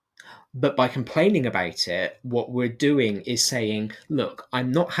 But by complaining about it, what we're doing is saying, look, I'm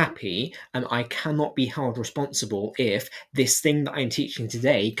not happy and I cannot be held responsible if this thing that I'm teaching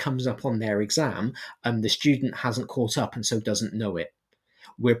today comes up on their exam and the student hasn't caught up and so doesn't know it.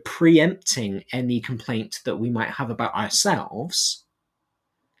 We're preempting any complaint that we might have about ourselves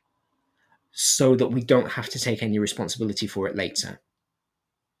so that we don't have to take any responsibility for it later.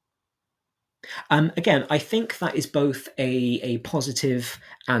 Again, I think that is both a positive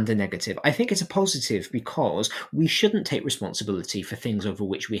and a negative. I think it's a positive because we shouldn't take responsibility for things over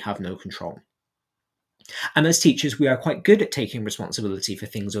which we have no control. And as teachers, we are quite good at taking responsibility for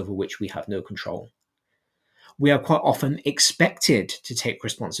things over which we have no control. We are quite often expected to take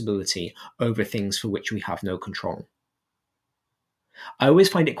responsibility over things for which we have no control. I always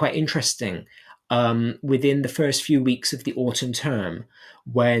find it quite interesting within the first few weeks of the autumn term,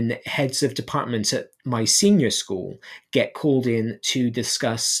 when heads of departments at my senior school get called in to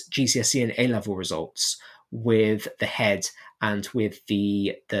discuss GCSE and A-level results with the head and with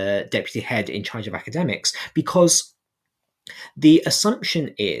the deputy head in charge of academics, because the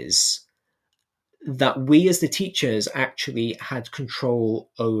assumption is that we as the teachers actually had control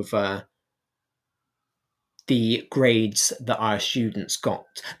over the grades that our students got.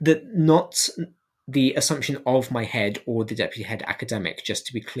 That not the assumption of my head or the deputy head academic, just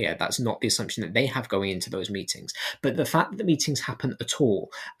to be clear, that's not the assumption that they have going into those meetings. But the fact that the meetings happen at all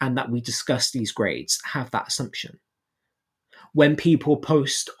and that we discuss these grades have that assumption. When people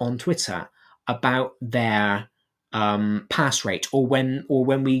post on Twitter about their pass rate, or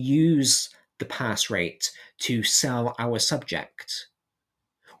when we use the pass rate to sell our subject,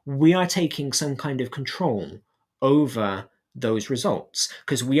 we are taking some kind of control over those results,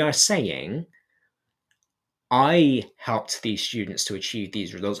 because we are saying, I helped these students to achieve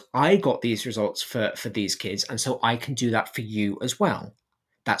these results. I got these results for these kids, and so I can do that for you as well.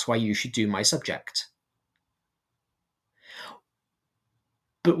 That's why you should do my subject.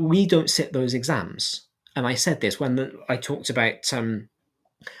 But we don't sit those exams. And I said this when I talked about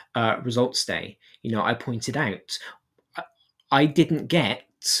results day. I pointed out, I didn't get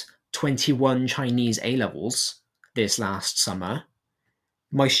 21 Chinese A-levels this last summer.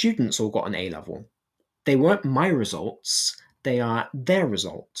 My students all got an A-level. They weren't my results, they are their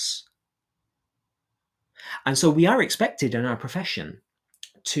results. And so we are expected in our profession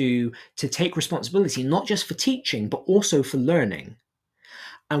to take responsibility, not just for teaching, but also for learning.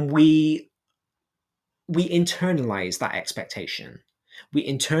 And we internalize that expectation. We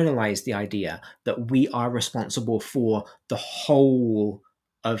internalize the idea that we are responsible for the whole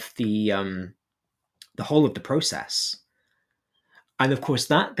of the process. And of course,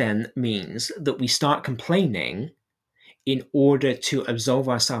 that then means that we start complaining in order to absolve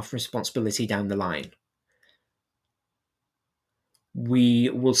ourselves from responsibility down the line. We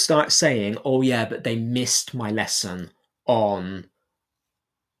will start saying, oh yeah, but they missed my lesson on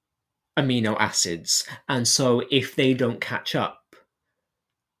amino acids. And so if they don't catch up,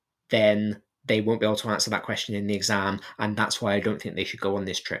 then they won't be able to answer that question in the exam. And that's why I don't think they should go on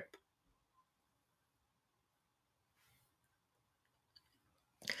this trip.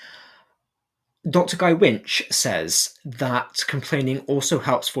 Dr. Guy Winch says that complaining also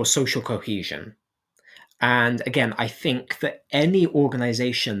helps for social cohesion. And again, I think that any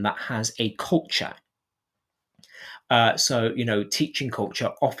organization that has a culture, so, teaching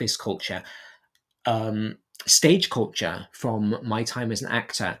culture, office culture, stage culture from my time as an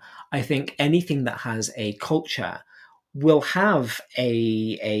actor, I think anything that has a culture will have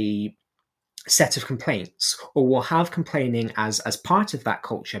a set of complaints, or will have complaining as part of that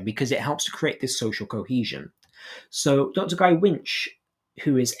culture, because it helps to create this social cohesion. So Dr. Guy Winch,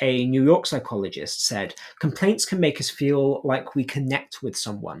 who is a New York psychologist, said, complaints can make us feel like we connect with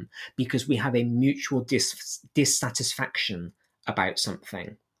someone because we have a mutual dissatisfaction about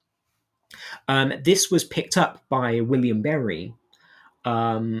something. This was picked up by William Berry,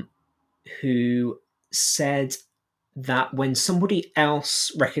 who said that when somebody else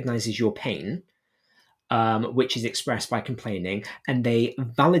recognizes your pain, which is expressed by complaining, and they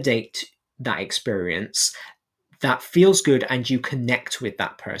validate that experience, that feels good and you connect with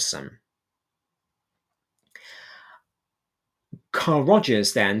that person. Carl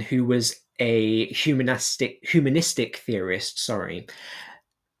Rogers, then, who was a humanistic theorist,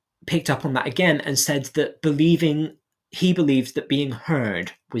 picked up on that again and said that he believed that being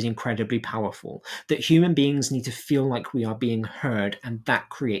heard was incredibly powerful, that human beings need to feel like we are being heard, and that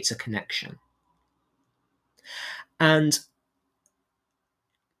creates a connection. And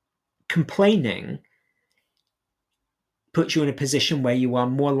complaining puts you in a position where you are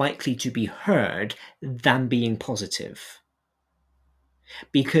more likely to be heard than being positive.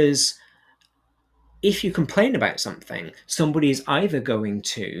 Because if you complain about something, somebody is either going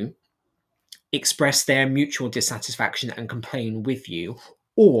to express their mutual dissatisfaction and complain with you,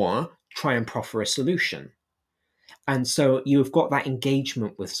 or try and proffer a solution. And so you've got that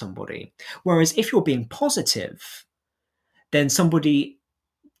engagement with somebody. Whereas if you're being positive, then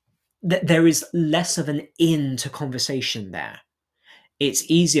there is less of an in to conversation there. It's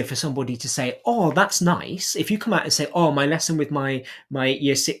easier for somebody to say, oh, that's nice. If you come out and say, oh, my lesson with my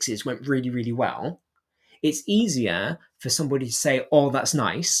year sixes went really, really well, it's easier for somebody to say, oh, that's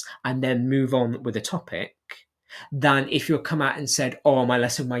nice, and then move on with the topic, than if you come out and said, oh, my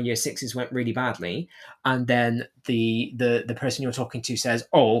lesson with my year sixes went really badly, and then the person you're talking to says,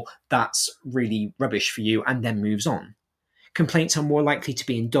 oh, that's really rubbish for you, and then moves on. Complaints are more likely to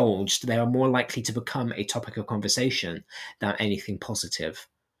be indulged. They are more likely to become a topic of conversation than anything positive.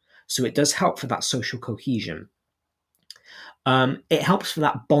 So it does help for that social cohesion. It helps for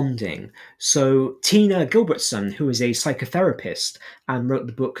that bonding. So Tina Gilbertson, who is a psychotherapist and wrote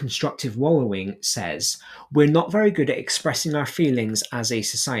the book Constructive Wallowing, says, we're not very good at expressing our feelings as a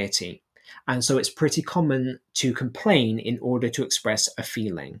society. And so it's pretty common to complain in order to express a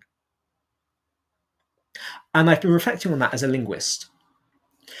feeling. And I've been reflecting on that as a linguist.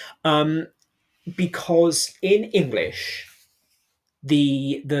 Because in English,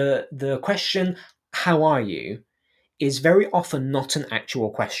 the question, how are you, is very often not an actual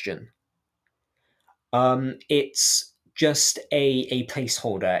question. It's just a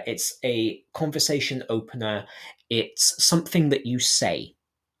placeholder. It's a conversation opener. It's something that you say.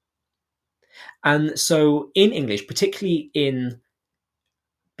 And so in English, particularly in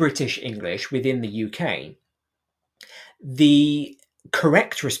British English within the UK, the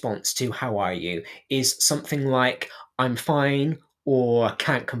correct response to how are you is something like I'm fine, or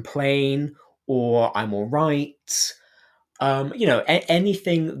can't complain, or I'm all right.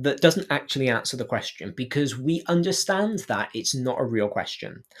 Anything that doesn't actually answer the question, because we understand that it's not a real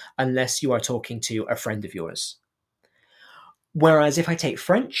question unless you are talking to a friend of yours. Whereas if I take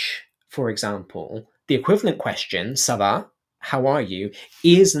French, for example, the equivalent question, ça va, how are you,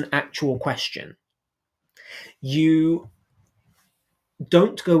 is an actual question. You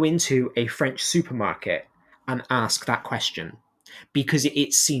don't go into a French supermarket and ask that question because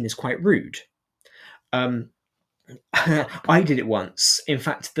it's seen as quite rude. I did it once. In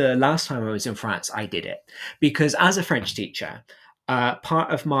fact, the last time I was in France, I did it because as a French teacher,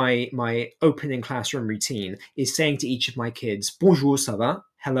 part of my opening classroom routine is saying to each of my kids, "Bonjour, ça va?"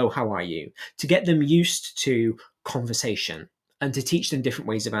 Hello, how are you? To get them used to conversation and to teach them different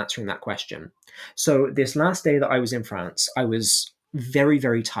ways of answering that question. So this last day that I was in France, I was very,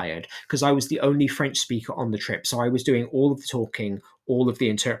 very tired because I was the only French speaker on the trip. So I was doing all of the talking, all of the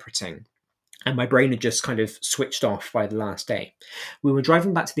interpreting. And my brain had just kind of switched off by the last day. We were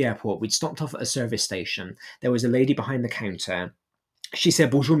driving back to the airport. We'd stopped off at a service station. There was a lady behind the counter. She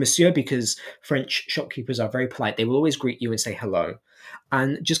said, "Bonjour, monsieur," because French shopkeepers are very polite. They will always greet you and say hello.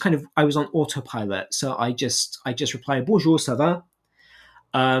 And just kind of, I was on autopilot. So I just replied, "Bonjour, ça va?"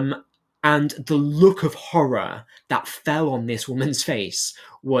 And the look of horror that fell on this woman's face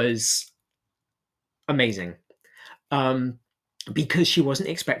was amazing. Because she wasn't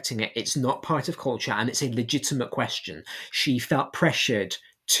expecting it. It's not part of culture and it's a legitimate question. She felt pressured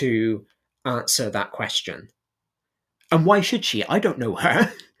to answer that question. And why should she? I don't know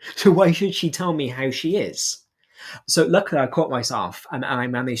her. So why should she tell me how she is? So luckily I caught myself and I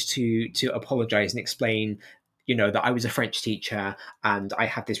managed to apologize and explain, that I was a French teacher and I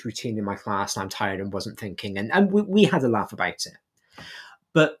had this routine in my class and I'm tired and wasn't thinking. And we had a laugh about it.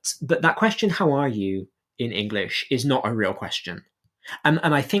 But that question, how are you, in English is not a real question. And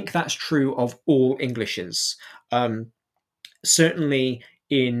I think that's true of all Englishes. Certainly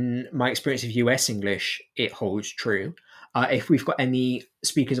in my experience of US English, it holds true. If we've got any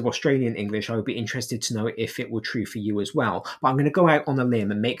speakers of Australian English, I would be interested to know if it were true for you as well. But I'm going to go out on a limb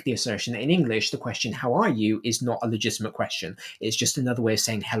and make the assertion that in English, the question, how are you, is not a legitimate question. It's just another way of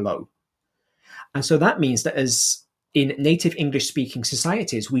saying hello. And so that means that as in native English speaking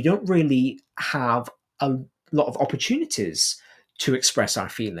societies, we don't really have a lot of opportunities to express our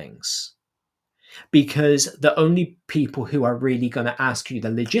feelings because the only people who are really going to ask you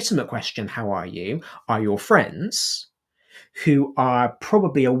the legitimate question, how are you, are your friends who are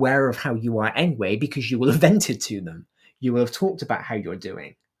probably aware of how you are anyway because you will have vented to them. You will have talked about how you're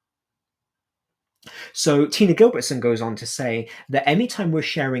doing. So Tina Gilbertson goes on to say that anytime we're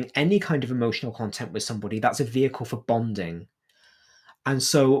sharing any kind of emotional content with somebody, that's a vehicle for bonding. And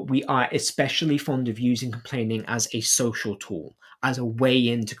so we are especially fond of using complaining as a social tool, as a way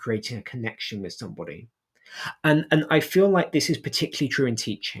into creating a connection with somebody. And I feel like this is particularly true in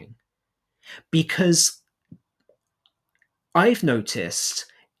teaching because I've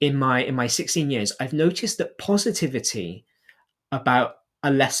noticed in my 16 years, I've noticed that positivity about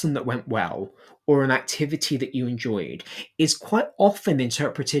a lesson that went well or an activity that you enjoyed is quite often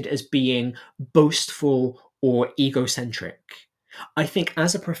interpreted as being boastful or egocentric. I think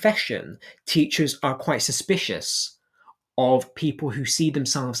as a profession, teachers are quite suspicious of people who see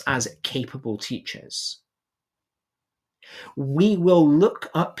themselves as capable teachers. We will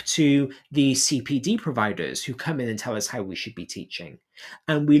look up to the CPD providers who come in and tell us how we should be teaching.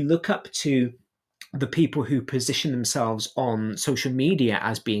 And we look up to the people who position themselves on social media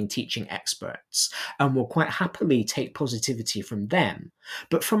as being teaching experts, and will quite happily take positivity from them.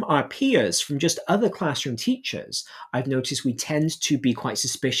 But from our peers, from just other classroom teachers, I've noticed we tend to be quite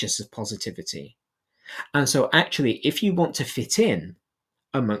suspicious of positivity. And so actually, if you want to fit in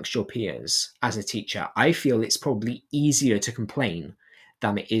amongst your peers as a teacher, I feel it's probably easier to complain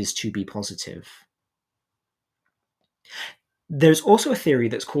than it is to be positive. There's also a theory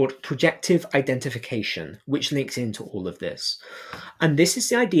that's called projective identification, which links into all of this. And this is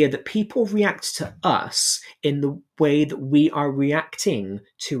the idea that people react to us in the way that we are reacting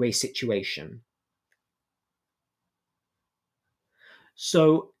to a situation.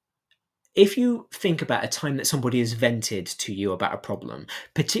 So if you think about a time that somebody has vented to you about a problem,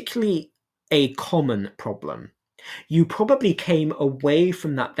 particularly a common problem, you probably came away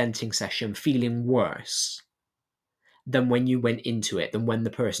from that venting session feeling worse than when you went into it, than when the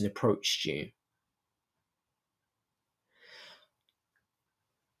person approached you.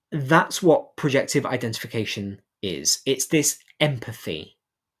 That's what projective identification is. It's this empathy,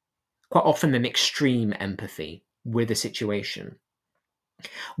 quite often an extreme empathy with a situation.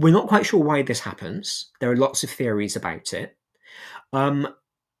 We're not quite sure why this happens. There are lots of theories about it.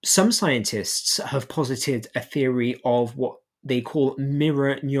 Some scientists have posited a theory of what they call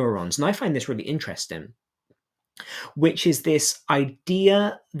mirror neurons, and I find this really interesting, which is this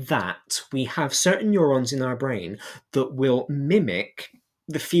idea that we have certain neurons in our brain that will mimic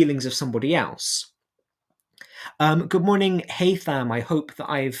the feelings of somebody else. Good morning, Haytham. I hope that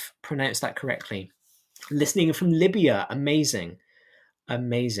I've pronounced that correctly. Listening from Libya, amazing.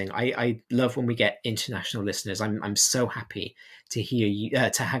 Amazing. I love when we get international listeners. I'm so happy to hear you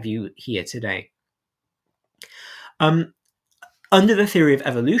to have you here today. Under the theory of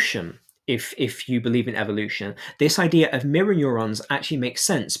evolution, if you believe in evolution, this idea of mirror neurons actually makes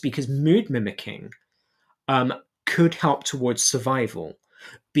sense because mood mimicking could help towards survival.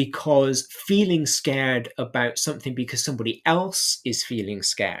 Because feeling scared about something because somebody else is feeling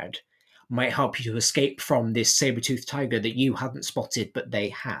scared might help you to escape from this saber-toothed tiger that you hadn't spotted but they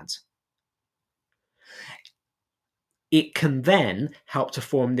had. It can then help to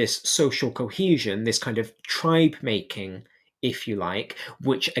form this social cohesion, this kind of tribe making, if you like,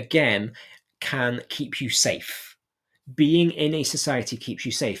 which again can keep you safe. Being in a society keeps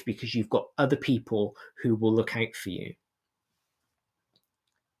you safe because you've got other people who will look out for you.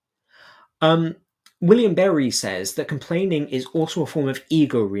 William Berry says that complaining is also a form of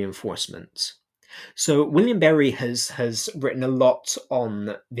ego reinforcement. So William Berry has written a lot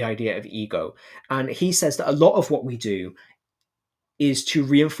on the idea of ego, and he says that a lot of what we do is to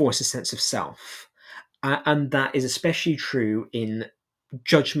reinforce a sense of self, and that is especially true in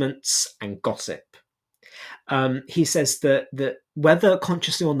judgments and gossip. He says that whether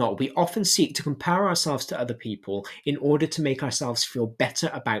consciously or not, we often seek to compare ourselves to other people in order to make ourselves feel better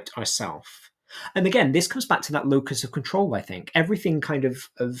about ourselves. And again, this comes back to that locus of control, I think. Everything kind of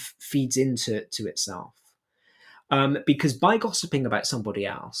feeds into itself. Because by gossiping about somebody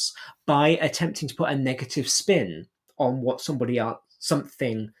else, by attempting to put a negative spin on what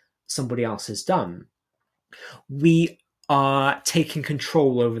something somebody else has done, we are taking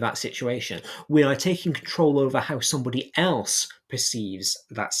control over that situation. We are taking control over how somebody else perceives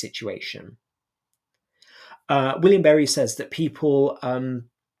that situation. William Berry says that people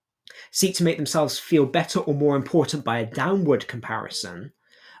seek to make themselves feel better or more important by a downward comparison.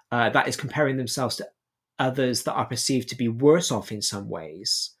 That is comparing themselves to others that are perceived to be worse off in some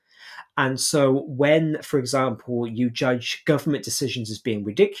ways. And so when, for example, you judge government decisions as being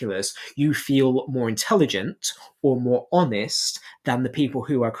ridiculous, you feel more intelligent or more honest than the people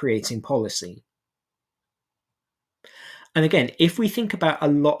who are creating policy. And again, if we think about a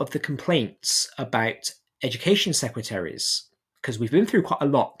lot of the complaints about education secretaries, because we've been through quite a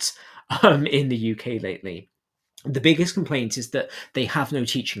lot in the UK lately, the biggest complaint is that they have no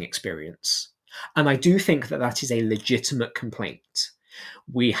teaching experience. And I do think that that is a legitimate complaint.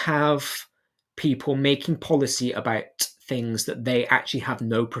 We have people making policy about things that they actually have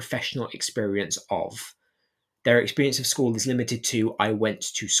no professional experience of. Their experience of school is limited to, I went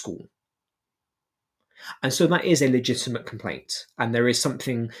to school. And so that is a legitimate complaint. And there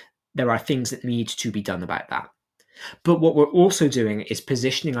are things that need to be done about that. But what we're also doing is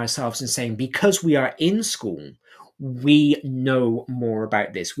positioning ourselves and saying, because we are in school, we know more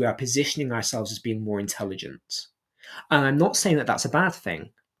about this. We are positioning ourselves as being more intelligent. And I'm not saying that that's a bad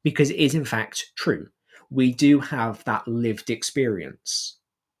thing, because it is in fact true. We do have that lived experience.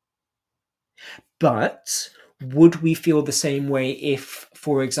 But would we feel the same way if,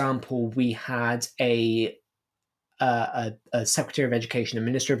 for example, we had a Secretary of Education, a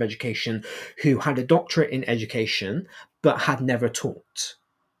Minister of Education, who had a doctorate in education but had never taught?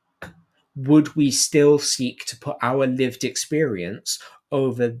 Would we still seek to put our lived experience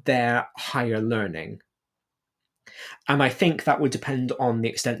over their higher learning? And I think that would depend on the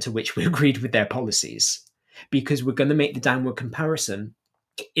extent to which we agreed with their policies, because we're going to make the downward comparison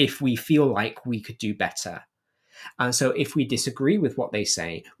if we feel like we could do better. And so if we disagree with what they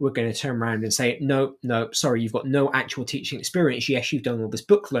say, we're going to turn around and say, no, sorry, you've got no actual teaching experience. Yes, you've done all this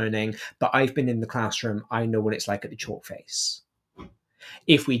book learning, but I've been in the classroom. I know what it's like at the chalk face.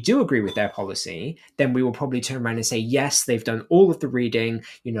 If we do agree with their policy, then we will probably turn around and say, yes, they've done all of the reading,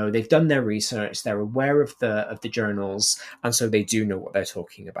 they've done their research, they're aware of the journals, and so they do know what they're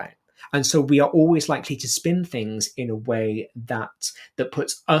talking about. And so we are always likely to spin things in a way that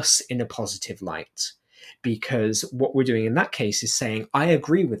puts us in a positive light, because what we're doing in that case is saying, I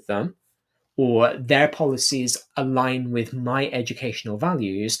agree with them, or their policies align with my educational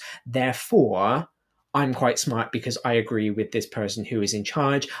values, therefore I'm quite smart because I agree with this person who is in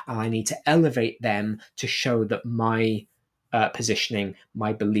charge, and I need to elevate them to show that my positioning,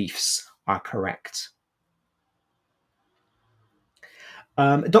 my beliefs are correct.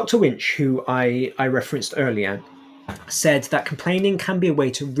 Dr. Winch, who I referenced earlier, said that complaining can be a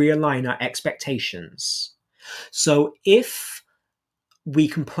way to realign our expectations. So if we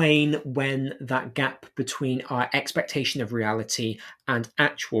complain when that gap between our expectation of reality and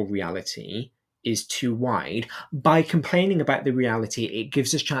actual reality is too wide. By complaining about the reality, it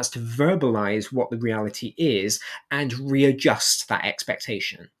gives us a chance to verbalize what the reality is and readjust that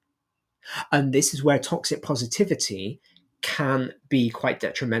expectation. And this is where toxic positivity can be quite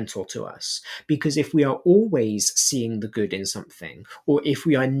detrimental to us, because if we are always seeing the good in something, or if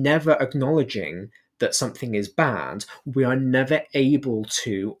we are never acknowledging that something is bad, we are never able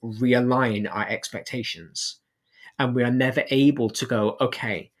to realign our expectations. And we are never able to go,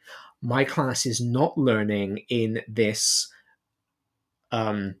 okay, my class is not learning in this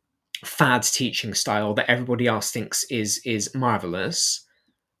fad teaching style that everybody else thinks is marvelous,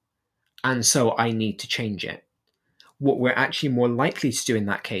 and so I need to change it. What we're actually more likely to do in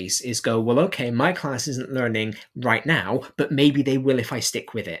that case is go, well, okay, my class isn't learning right now, but maybe they will if I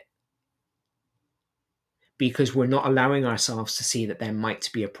stick with it. Because we're not allowing ourselves to see that there might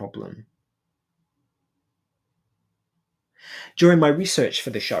be a problem. During my research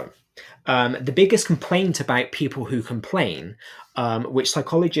for the show, the biggest complaint about people who complain, who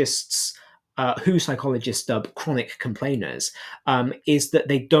psychologists dub chronic complainers, is that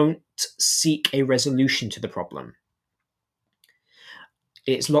they don't seek a resolution to the problem.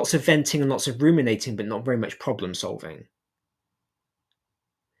 It's lots of venting and lots of ruminating, but not very much problem solving.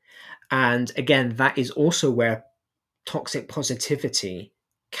 And again, that is also where toxic positivity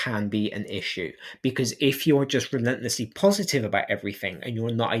can be an issue, because if you're just relentlessly positive about everything and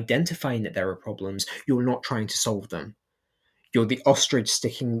you're not identifying that there are problems, you're not trying to solve them. You're the ostrich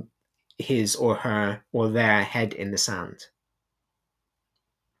sticking his or her or their head in the sand.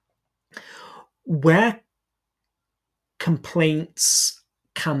 Where complaints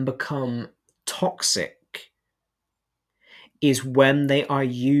can become toxic is when they are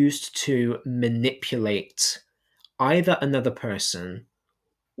used to manipulate either another person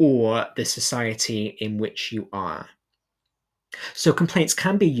or the society in which you are. So complaints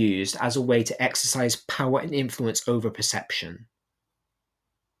can be used as a way to exercise power and influence over perception.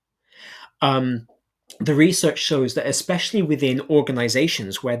 The research shows that especially within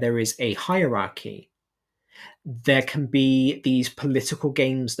organizations where there is a hierarchy, there can be these political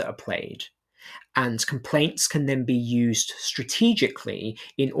games that are played, and complaints can then be used strategically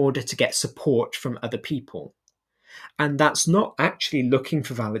in order to get support from other people. And that's not actually looking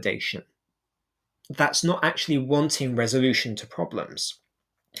for validation. That's not actually wanting resolution to problems.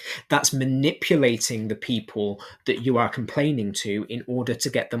 That's manipulating the people that you are complaining to in order to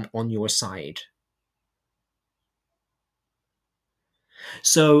get them on your side.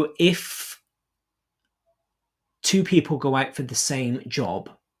 So if two people go out for the same job,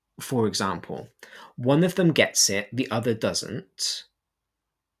 for example, one of them gets it, the other doesn't.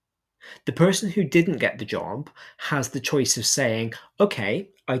 The person who didn't get the job has the choice of saying, okay,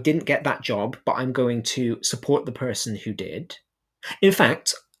 I didn't get that job, but I'm going to support the person who did. In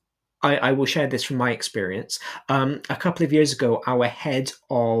fact, I will share this from my experience. A couple of years ago, our head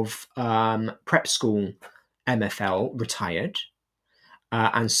of prep school MFL retired.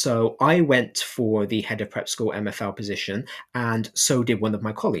 And so I went for the head of prep school MFL position, and so did one of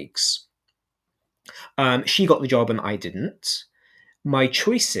my colleagues. She got the job and I didn't. My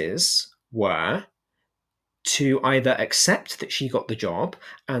choices were to either accept that she got the job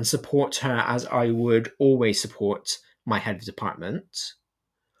and support her as I would always support my head of department,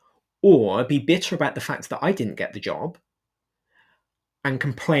 or be bitter about the fact that I didn't get the job and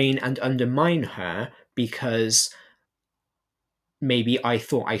complain and undermine her because maybe I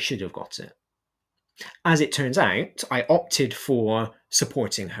thought I should have got it. As it turns out, I opted for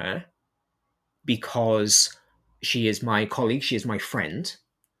supporting her because she is my colleague, she is my friend.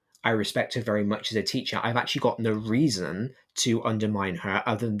 I respect her very much as a teacher. I've actually got no reason to undermine her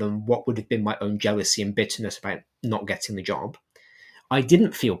other than what would have been my own jealousy and bitterness about not getting the job. I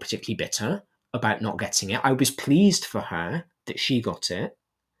didn't feel particularly bitter about not getting it. I was pleased for her that she got it.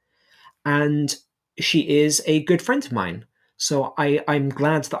 And she is a good friend of mine. So I'm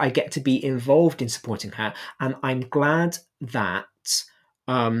glad that I get to be involved in supporting her. And I'm glad that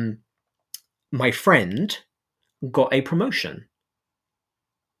my friend got a promotion.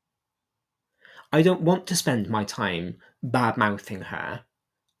 I don't want to spend my time bad-mouthing her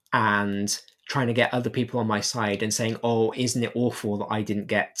and trying to get other people on my side and saying, oh, isn't it awful that I didn't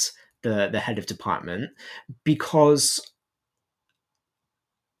get the head of department? Because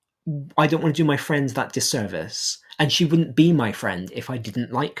I don't want to do my friend that disservice. And she wouldn't be my friend if I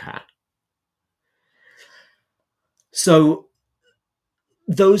didn't like her. So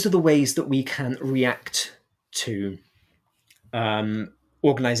those are the ways that we can react to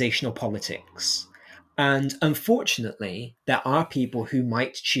organizational politics. And unfortunately, there are people who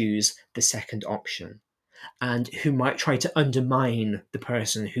might choose the second option. and who might try to undermine the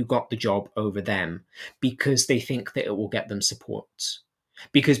person who got the job over them because they think that it will get them support.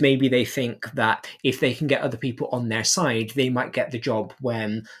 Because maybe they think that if they can get other people on their side, they might get the job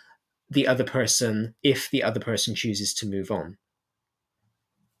when if the other person chooses to move on.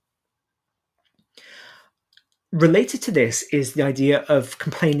 Related to this is the idea of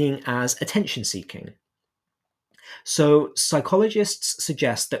complaining as attention seeking. So psychologists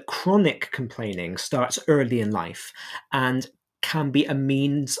suggest that chronic complaining starts early in life and can be a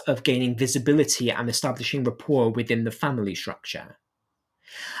means of gaining visibility and establishing rapport within the family structure.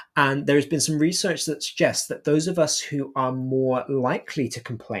 And there's been some research that suggests that those of us who are more likely to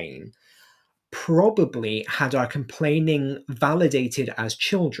complain probably had our complaining validated as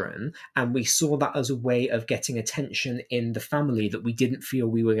children, and we saw that as a way of getting attention in the family that we didn't feel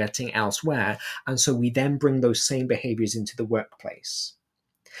we were getting elsewhere, and so we then bring those same behaviors into the workplace.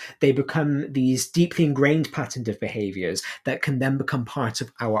 They become these deeply ingrained patterns of behaviors that can then become part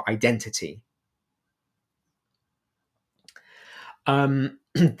of our identity.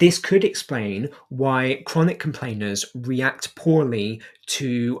 This could explain why chronic complainers react poorly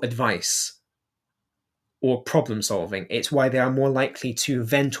to advice or problem solving. It's why they are more likely to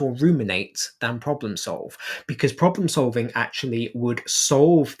vent or ruminate than problem solve, because problem solving actually would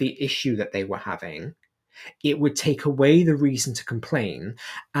solve the issue that they were having. It would take away the reason to complain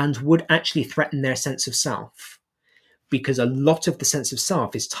and would actually threaten their sense of self, because a lot of the sense of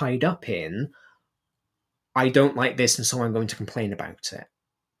self is tied up in, I don't like this, and so I'm going to complain about it,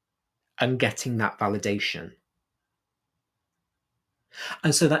 and getting that validation.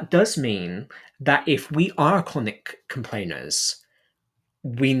 And so that does mean that if we are chronic complainers,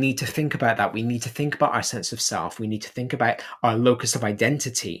 we need to think about that. We need to think about our sense of self. We need to think about our locus of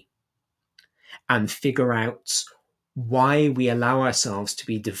identity and figure out why we allow ourselves to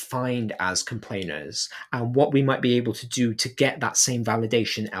be defined as complainers and what we might be able to do to get that same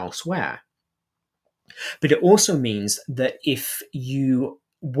validation elsewhere. But it also means that if you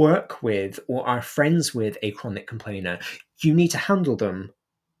work with or are friends with a chronic complainer, you need to handle them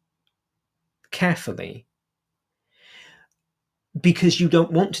carefully, because you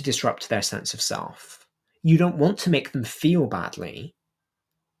don't want to disrupt their sense of self. You don't want to make them feel badly.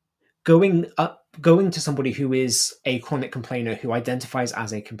 Going to somebody who is a chronic complainer, who identifies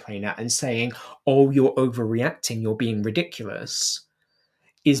as a complainer, and saying, oh, you're overreacting, you're being ridiculous,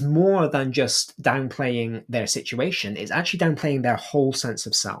 is more than just downplaying their situation. It's actually downplaying their whole sense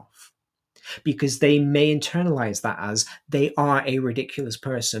of self, because they may internalize that as they are a ridiculous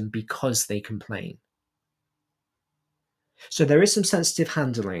person because they complain. So there is some sensitive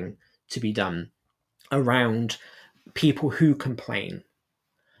handling to be done around people who complain.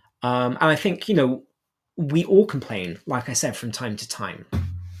 And I think, we all complain, like I said, from time to time.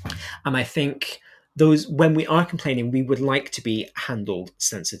 And I think when we are complaining, we would like to be handled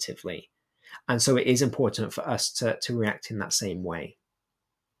sensitively. And so it is important for us to react in that same way.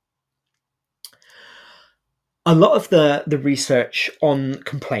 A lot of the research on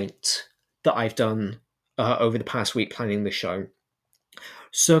complaint that I've done over the past week planning the show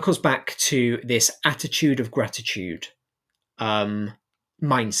circles back to this attitude of gratitude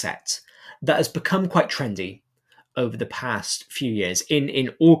mindset that has become quite trendy over the past few years in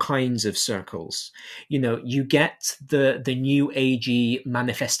all kinds of circles. You get the new agey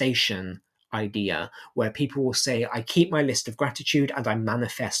manifestation idea where people will say, I keep my list of gratitude and I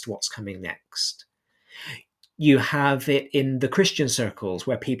manifest what's coming next. You have it in the Christian circles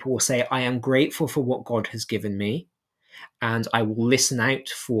where people will say, I am grateful for what God has given me, and I will listen out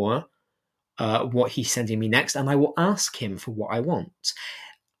for what he's sending me next, and I will ask him for what I want.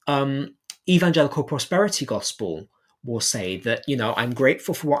 Evangelical prosperity gospel will say that, I'm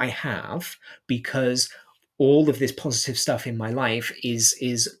grateful for what I have because all of this positive stuff in my life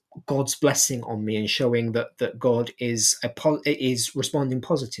is God's blessing on me and showing that God is responding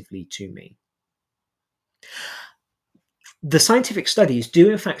positively to me. The scientific studies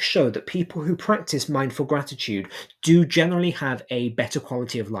do in fact show that people who practice mindful gratitude do generally have a better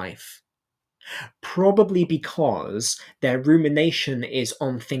quality of life. Probably because their rumination is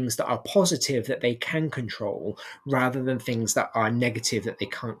on things that are positive that they can control, rather than things that are negative that they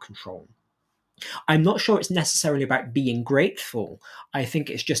can't control. I'm not sure it's necessarily about being grateful. I think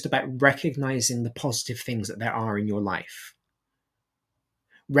it's just about recognizing the positive things that there are in your life.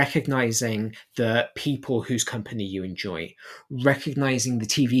 Recognizing the people whose company you enjoy, recognizing the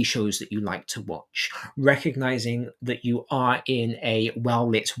TV shows that you like to watch, recognizing that you are in a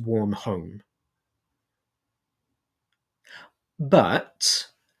well-lit, warm home. But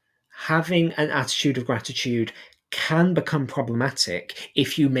having an attitude of gratitude can become problematic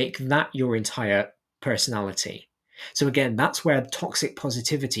if you make that your entire personality. So again, that's where toxic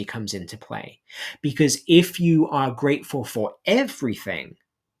positivity comes into play. Because if you are grateful for everything,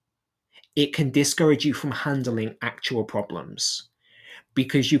 it can discourage you from handling actual problems,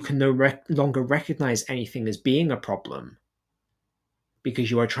 because you can no longer recognize anything as being a problem, because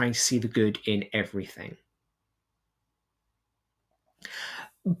you are trying to see the good in everything.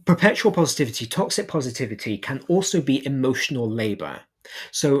 Perpetual positivity, toxic positivity, can also be emotional labor.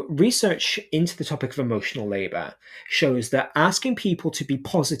 So, research into the topic of emotional labor shows that asking people to be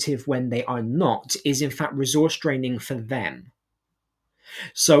positive when they are not is, in fact, resource draining for them.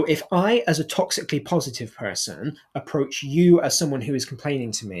 So, if I, as a toxically positive person, approach you as someone who is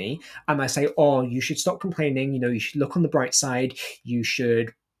complaining to me, and I say, "Oh, you should stop complaining, you should look on the bright side, you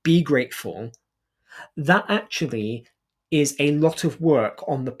should be grateful," that actually is a lot of work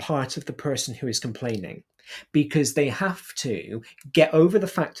on the part of the person who is complaining, because they have to get over the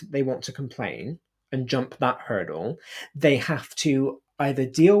fact that they want to complain and jump that hurdle. They have to either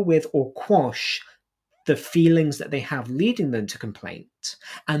deal with or quash the feelings that they have leading them to complaint,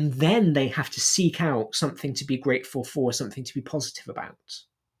 and then they have to seek out something to be grateful for, something to be positive about.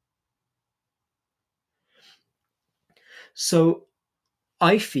 So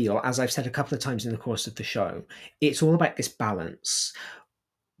I feel, as I've said a couple of times in the course of the show, it's all about this balance.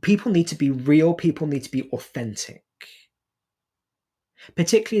 People need to be real, people need to be authentic.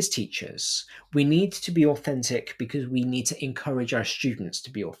 Particularly as teachers, we need to be authentic because we need to encourage our students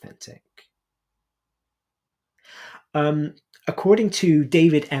to be authentic. According to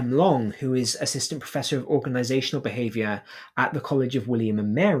David M. Long, who is Assistant Professor of Organizational Behavior at the College of William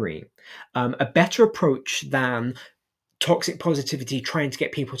and Mary, a better approach than toxic positivity, trying to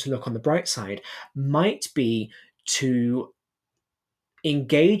get people to look on the bright side, might be to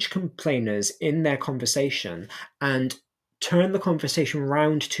engage complainers in their conversation and turn the conversation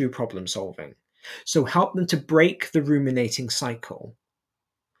round to problem solving. So help them to break the ruminating cycle,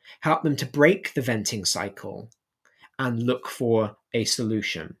 help them to break the venting cycle, and look for a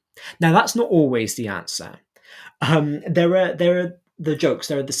solution. Now, that's not always the answer. There are the jokes,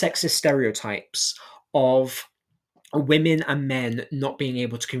 there are the sexist stereotypes of women and men not being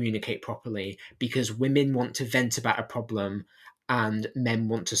able to communicate properly because women want to vent about a problem and men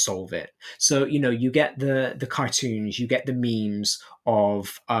want to solve it. So, you get the cartoons, you get the memes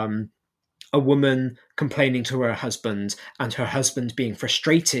of a woman complaining to her husband and her husband being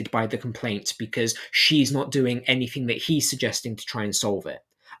frustrated by the complaint because she's not doing anything that he's suggesting to try and solve it.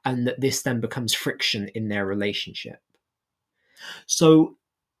 And that this then becomes friction in their relationship. So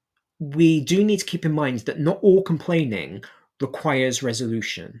we do need to keep in mind that not all complaining requires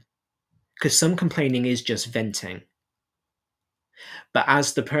resolution, because some complaining is just venting. But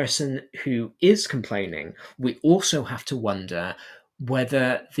as the person who is complaining, we also have to wonder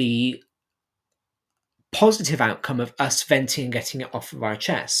whether the positive outcome of us venting and getting it off of our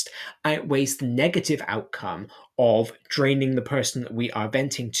chest outweighs the negative outcome of draining the person that we are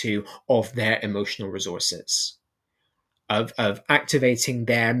venting to of their emotional resources, of activating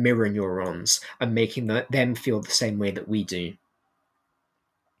their mirror neurons and making them feel the same way that we do.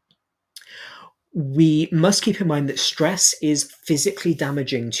 We must keep in mind that stress is physically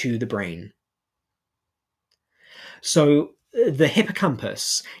damaging to the brain. So the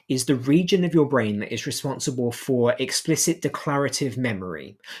hippocampus is the region of your brain that is responsible for explicit declarative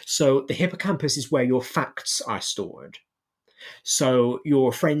memory. So the hippocampus is where your facts are stored. So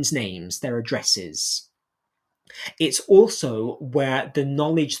your friends' names, their addresses. It's also where the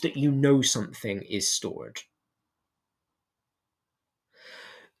knowledge that you know something is stored.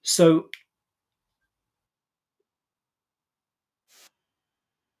 So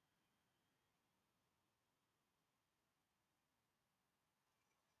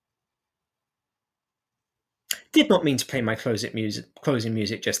did not mean to play my closing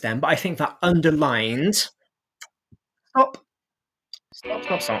music just then, but I think that underlined. Stop. Stop,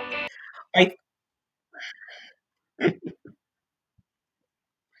 stop, stop. I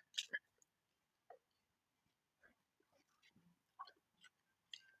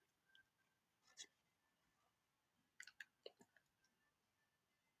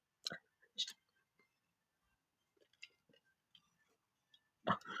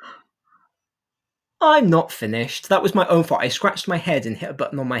I'm not finished. That was my own fault. I scratched my head and hit a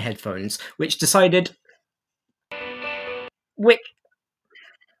button on my headphones, which decided which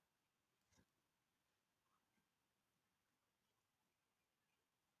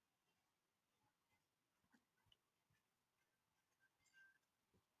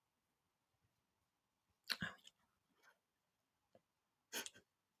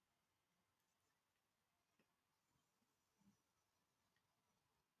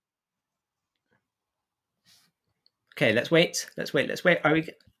Okay, let's wait. Are we?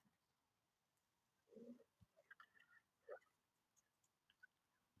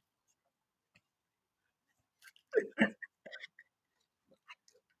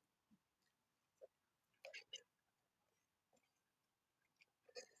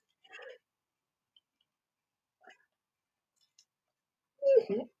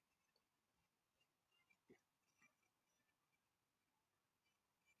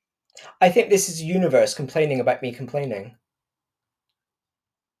 I think this is the universe complaining about me complaining.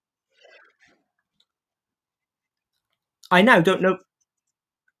 I now don't know.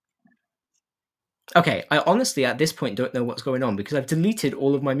 Okay, I honestly at this point don't know what's going on because I've deleted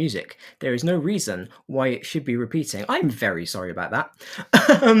all of my music. There is no reason why it should be repeating. I'm very sorry about that.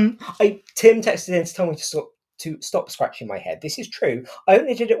 Tim texted in to tell me to stop scratching my head. This is true. I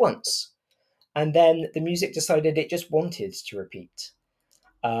only did it once, and then the music decided it just wanted to repeat.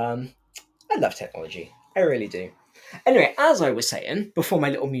 Um, I love technology. I really do. Anyway, as I was saying before my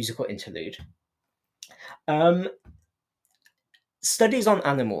little musical interlude, um, studies on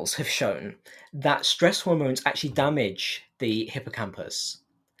animals have shown that stress hormones actually damage the hippocampus.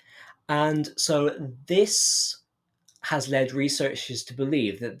 And so this has led researchers to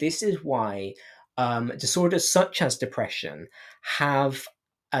believe that this is why disorders such as depression have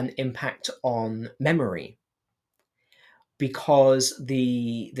an impact on memory, because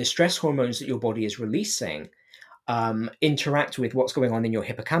the stress hormones that your body is releasing interact with what's going on in your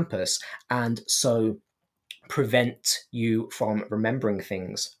hippocampus, and so prevent you from remembering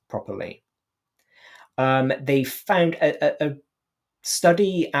things properly. They found a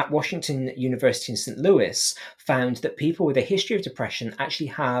study at Washington University in St. Louis found that people with a history of depression actually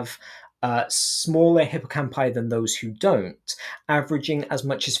have smaller hippocampi than those who don't, averaging as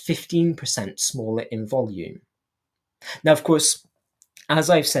much as 15% smaller in volume. Now, of course, as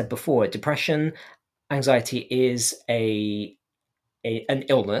I've said before, depression, anxiety is an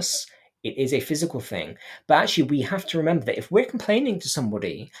illness. It is a physical thing. But actually, we have to remember that if we're complaining to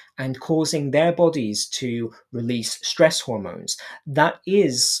somebody and causing their bodies to release stress hormones, that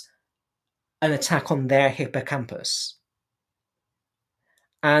is an attack on their hippocampus.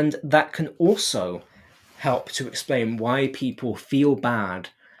 And that can also help to explain why people feel bad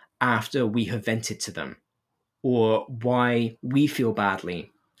after we have vented to them, or why we feel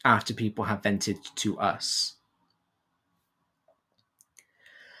badly after people have vented to us.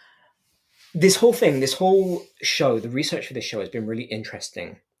 This whole show, the research for this show has been really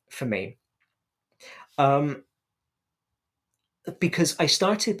interesting for me. Because I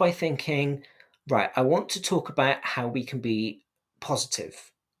started by thinking, right, I want to talk about how we can be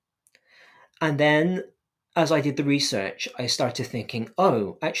positive. And then as I did the research, I started thinking,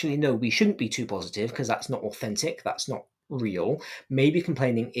 oh, actually, no, we shouldn't be too positive because that's not authentic, that's not real. Maybe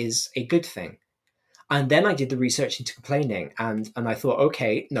complaining is a good thing. And then I did the research into complaining, and I thought,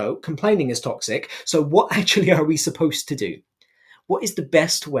 okay, no, complaining is toxic. So what actually are we supposed to do? What is the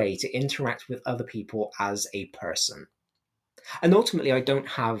best way to interact with other people as a person? And ultimately, I don't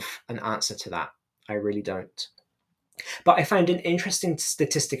have an answer to that. I really don't. But I found an interesting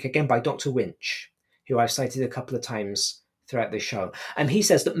statistic again by Dr. Winch, who I've cited a couple of times throughout this show. And he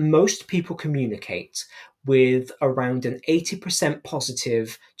says that most people communicate with around an 80%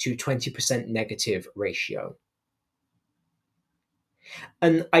 positive to 20% negative ratio.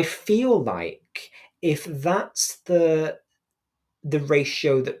 And I feel like if that's the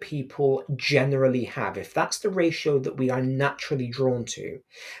ratio that people generally have, if that's the ratio that we are naturally drawn to,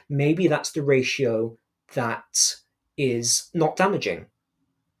 maybe that's the ratio that is not damaging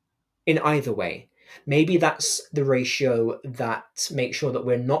in either way. Maybe that's the ratio that makes sure that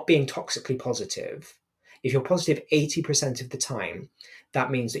we're not being toxically positive. If you're positive 80% of the time,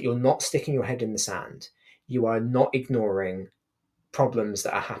 that means that you're not sticking your head in the sand. You are not ignoring problems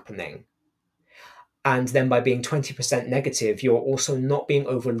that are happening. And then by being 20% negative, you're also not being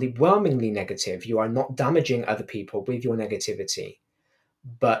overwhelmingly negative. You are not damaging other people with your negativity,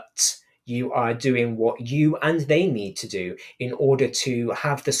 but you are doing what you and they need to do in order to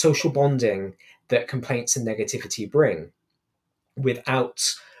have the social bonding that complaints and negativity bring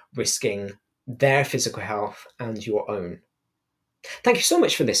without risking their physical health and your own. Thank you so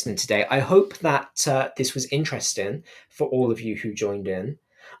much for listening today. I hope that this was interesting for all of you who joined in.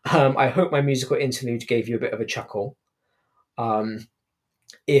 I hope my musical interlude gave you a bit of a chuckle,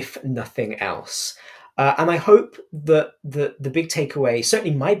 if nothing else. And I hope that the big takeaway,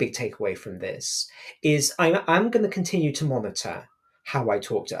 certainly my big takeaway from this, is I'm going to continue to monitor how I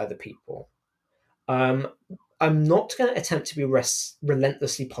talk to other people. I'm not going to attempt to be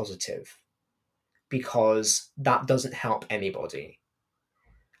relentlessly positive, because that doesn't help anybody.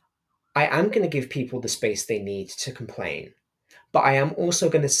 I am going to give people the space they need to complain, but I am also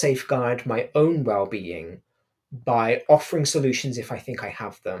going to safeguard my own well-being by offering solutions if I think I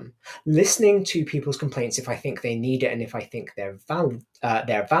have them, listening to people's complaints if I think they need it and if I think they're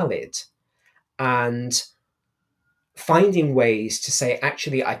valid, and finding ways to say,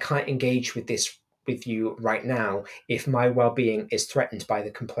 actually, I can't engage with this with you right now if my well-being is threatened by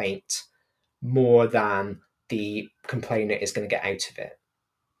the complaint more than the complainer is going to get out of it.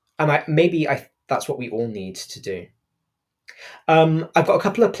 And that's what we all need to do. I've got a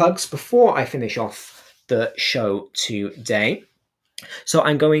couple of plugs before I finish off the show today. So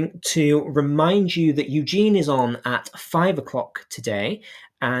I'm going to remind you that Eugene is on at 5 o'clock today,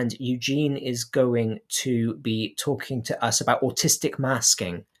 and Eugene is going to be talking to us about autistic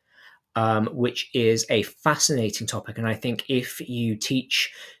masking, which is a fascinating topic. And I think if you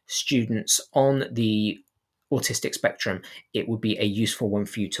teach students on the autistic spectrum, it would be a useful one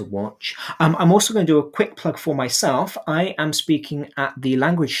for you to watch. I'm also going to do a quick plug for myself. I am speaking at the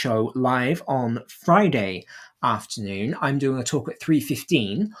Language Show live on Friday afternoon. I'm doing a talk at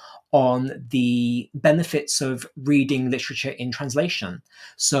 3:15 on the benefits of reading literature in translation.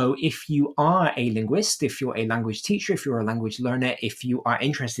 So if you are a linguist, if you're a language teacher, if you're a language learner, if you are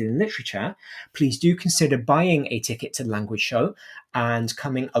interested in literature, please do consider buying a ticket to the Language Show and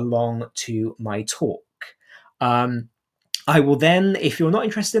coming along to my talk. I will then, if you're not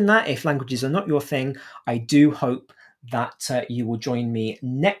interested in that, if languages are not your thing, I do hope that you will join me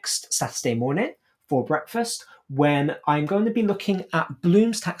next Saturday morning for breakfast, when I'm going to be looking at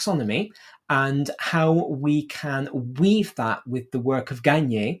Bloom's taxonomy and how we can weave that with the work of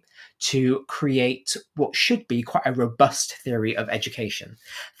Gagne to create what should be quite a robust theory of education.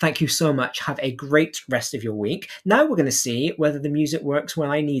 Thank you so much. Have a great rest of your week. Now we're going to see whether the music works when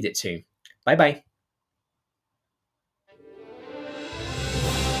I need it to. Bye-bye.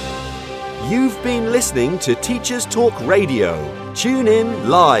 You've been listening to Teachers Talk Radio. Tune in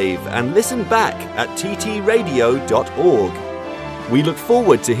live and listen back at ttradio.org. We look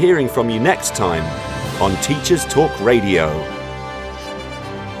forward to hearing from you next time on Teachers Talk Radio.